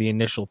with the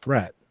initial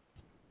threat.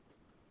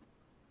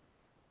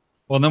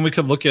 Well, then we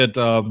could look at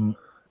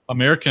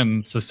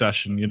American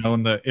secession. In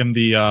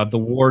the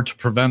war to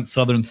prevent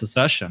Southern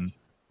secession.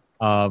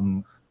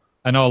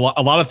 I know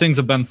a lot of things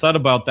have been said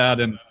about that,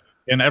 and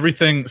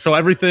everything. So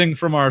everything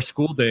from our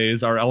school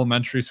days, our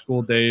elementary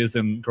school days,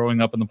 and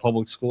growing up in the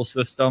public school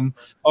system.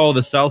 Oh,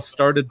 the South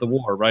started the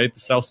war, right? The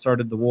South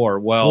started the war.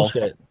 Well,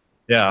 bullshit.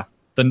 Yeah.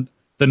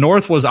 The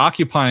North was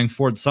occupying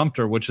Fort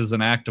Sumter, which is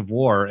an act of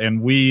war,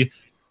 and we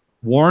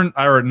warned,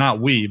 or not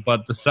we,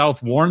 but the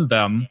South warned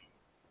them,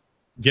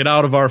 get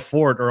out of our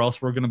fort, or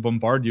else we're going to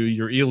bombard you.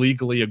 You're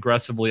illegally,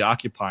 aggressively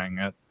occupying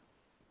it.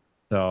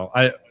 So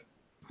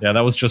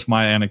that was just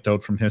my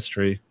anecdote from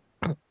history.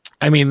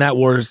 I mean, that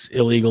war's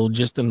illegal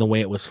just in the way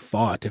it was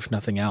fought, if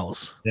nothing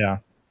else. Yeah.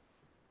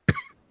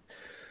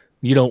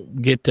 You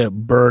don't get to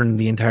burn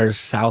the entire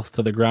South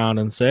to the ground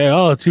and say,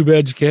 oh, too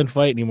bad you can't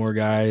fight anymore,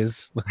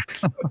 guys.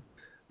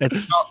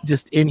 That's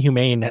just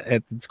inhumane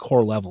at its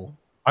core level.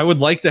 I would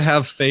like to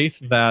have faith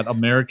that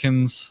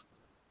Americans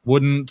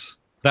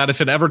that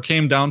if it ever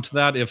came down to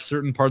that, if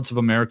certain parts of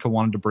America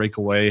wanted to break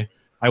away,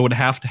 I would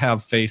have to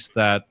have faith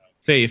that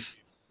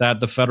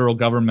the federal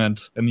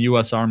government and the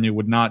U.S. Army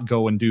would not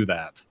go and do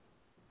that.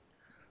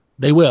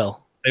 They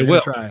will. They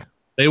will try.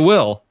 They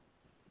will.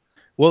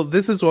 Well,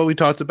 this is what we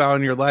talked about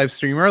in your live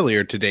stream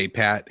earlier today,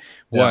 Pat,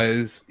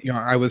 was,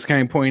 I was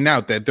kind of pointing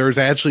out that there's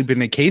actually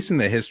been a case in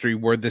the history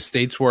where the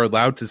states were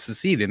allowed to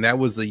secede, and that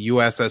was the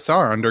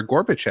USSR under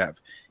Gorbachev.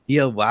 He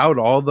allowed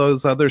all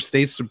those other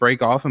states to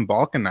break off and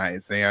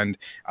balkanize, and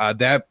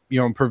that,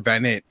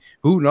 prevented,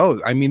 who knows?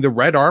 I mean, the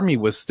Red Army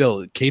was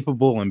still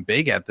capable and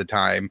big at the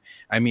time.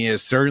 I mean, it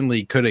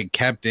certainly could have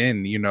kept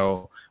in,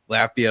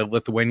 Latvia,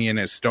 Lithuania, and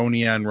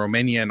Estonia, and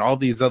Romania, and all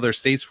these other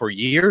states for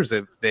years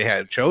if they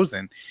had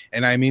chosen.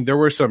 And I mean, there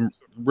were some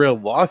real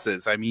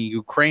losses. I mean,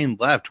 Ukraine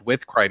left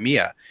with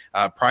Crimea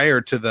prior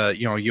to the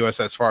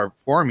USSR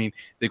forming.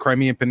 The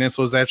Crimean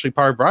Peninsula was actually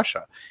part of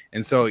Russia,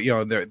 and so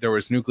there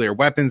was nuclear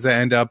weapons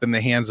that end up in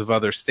the hands of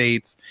other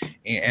states,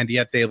 and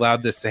yet they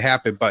allowed this to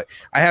happen. But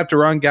I have to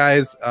run,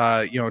 guys.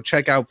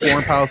 Check out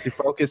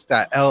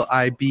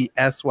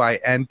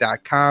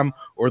foreignpolicyfocus.libsyn.com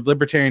or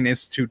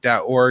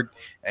libertarianinstitute.org,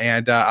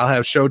 and I'll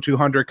have show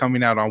 200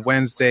 coming out on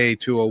Wednesday,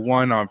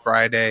 201 on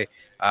Friday.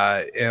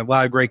 And a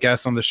lot of great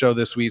guests on the show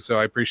this week, so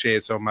I appreciate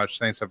it so much.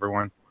 Thanks,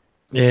 everyone.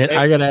 Yeah,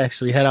 I gotta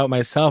actually head out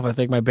myself. I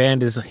think my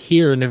band is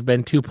here and have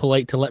been too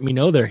polite to let me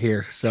know they're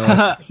here. So,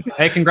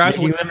 hey,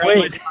 congratulations on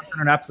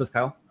 100 episodes,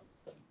 Kyle.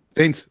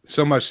 Thanks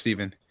so much,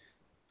 Steven.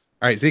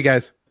 All right, see you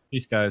guys.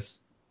 Peace,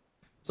 guys.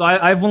 So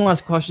I have one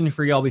last question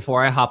for y'all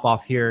before I hop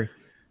off here.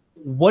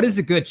 What is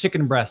a good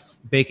chicken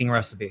breast baking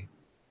recipe?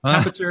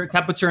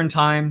 Temperature, and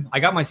time. I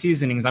got my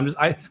seasonings. I'm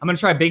gonna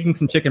try baking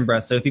some chicken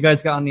breast. So if you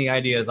guys got any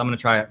ideas, I'm gonna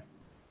try it.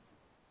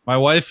 My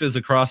wife is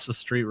across the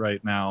street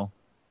right now.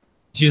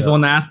 She's the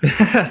one that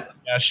asked.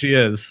 Yeah, she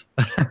is.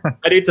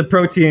 I need some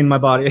protein in my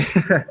body.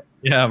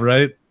 Yeah,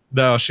 right.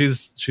 No,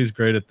 she's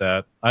great at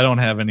that. I don't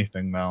have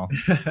anything though.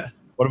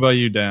 What about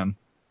you, Dan?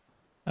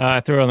 Throw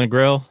it on the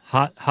grill,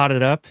 hot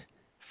it up,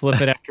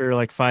 flip it after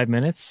like 5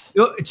 minutes.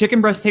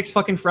 Chicken breast takes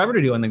fucking forever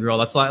to do on the grill.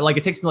 That's why,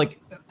 it takes me like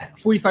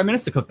 45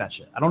 minutes to cook that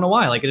shit. I don't know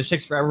why. It just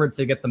takes forever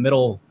to get the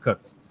middle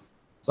cooked.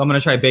 So I'm gonna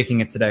try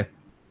baking it today.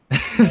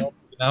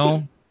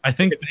 I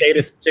think it's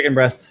Data's chicken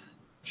breast.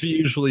 She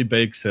usually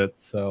bakes it,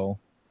 so.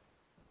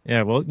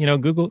 Yeah, well,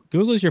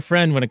 Google's your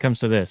friend when it comes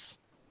to this.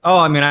 Oh,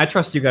 I mean, I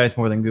trust you guys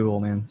more than Google,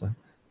 man. So.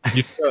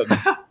 You should.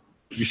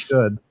 You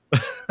should.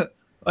 I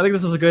think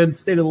this was a good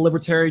state of the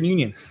Libertarian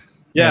Union.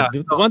 Yeah.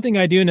 The one thing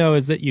I do know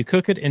is that you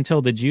cook it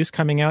until the juice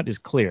coming out is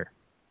clear.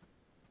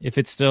 If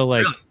it's still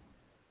like... Really?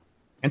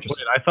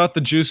 Interesting. Wait, I thought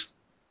the juice...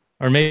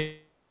 Or maybe...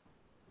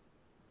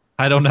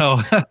 I don't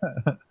know.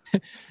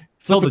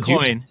 Till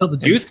the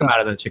juice come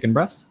out of the chicken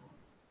breast.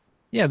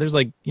 Yeah, there's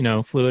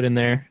fluid in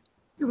there.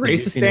 You're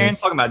racist, Dan,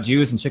 talking about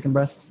Jews and chicken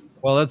breasts.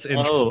 Well, that's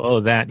interesting. Oh,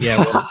 that. Yeah.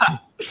 Well,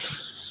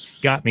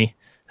 got me.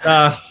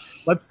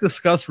 Let's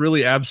discuss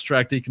really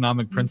abstract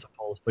economic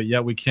principles, but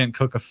yet we can't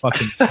cook a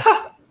fucking...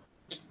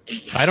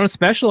 I don't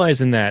specialize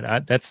in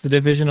that. That's the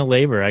division of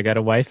labor. I got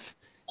a wife,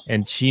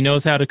 and she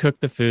knows how to cook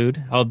the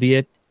food,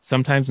 albeit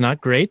sometimes not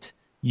great,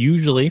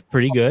 usually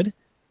pretty good.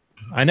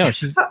 I know,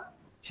 she's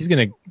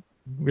going to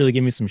really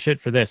give me some shit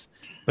for this.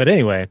 But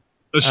anyway.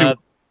 Does she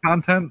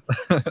content?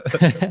 All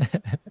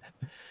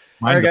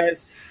right,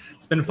 guys.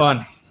 It's been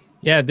fun.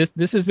 Yeah,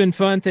 this has been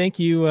fun. Thank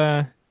you.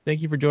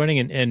 Thank you for joining.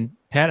 And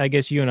Pat, I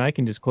guess you and I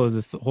can just close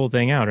this whole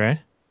thing out, right?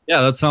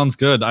 Yeah, that sounds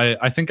good.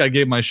 I think I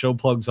gave my show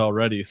plugs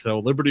already.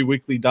 So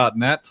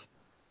libertyweekly.net.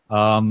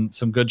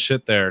 Some good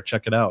shit there.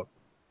 Check it out.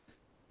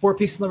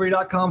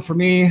 4peaceandliberty.com for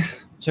me.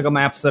 Check out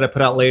my episode I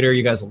put out later.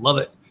 You guys will love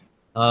it.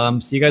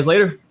 See you guys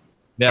later.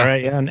 Yeah. All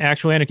right. Yeah. On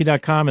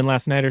actualanarchy.com and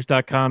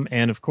lastnighters.com.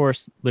 And of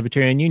course,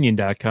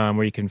 libertarianunion.com,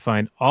 where you can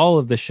find all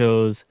of the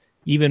shows,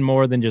 even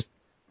more than just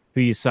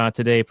who you saw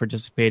today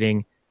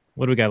participating.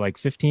 What do we got? Like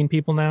 15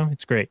 people now?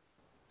 It's great.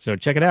 So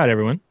check it out,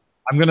 everyone.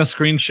 I'm going to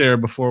screen share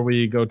before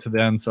we go to the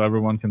end so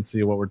everyone can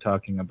see what we're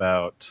talking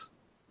about.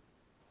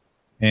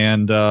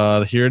 And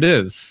here it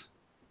is.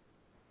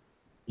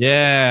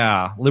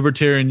 Yeah.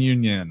 Libertarian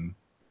Union.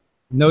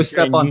 No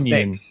step on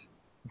snake.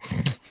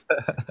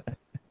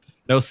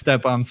 No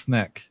step on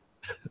snake.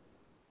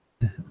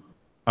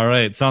 All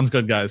right. Sounds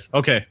good, guys.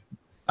 Okay.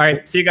 All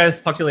right. See you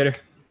guys. Talk to you later.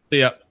 See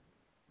ya.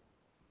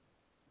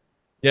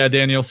 Yeah,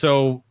 Daniel.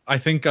 So I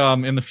think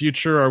in the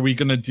future, are we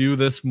going to do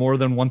this more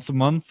than once a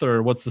month,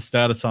 or what's the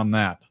status on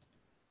that?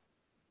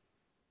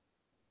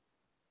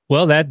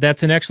 Well,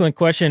 that's an excellent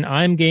question.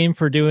 I'm game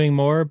for doing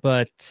more,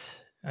 but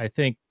I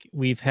think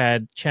we've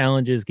had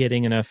challenges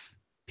getting enough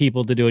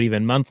people to do it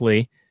even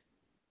monthly.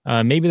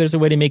 Maybe there's a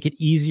way to make it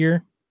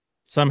easier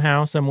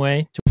somehow, some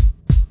way to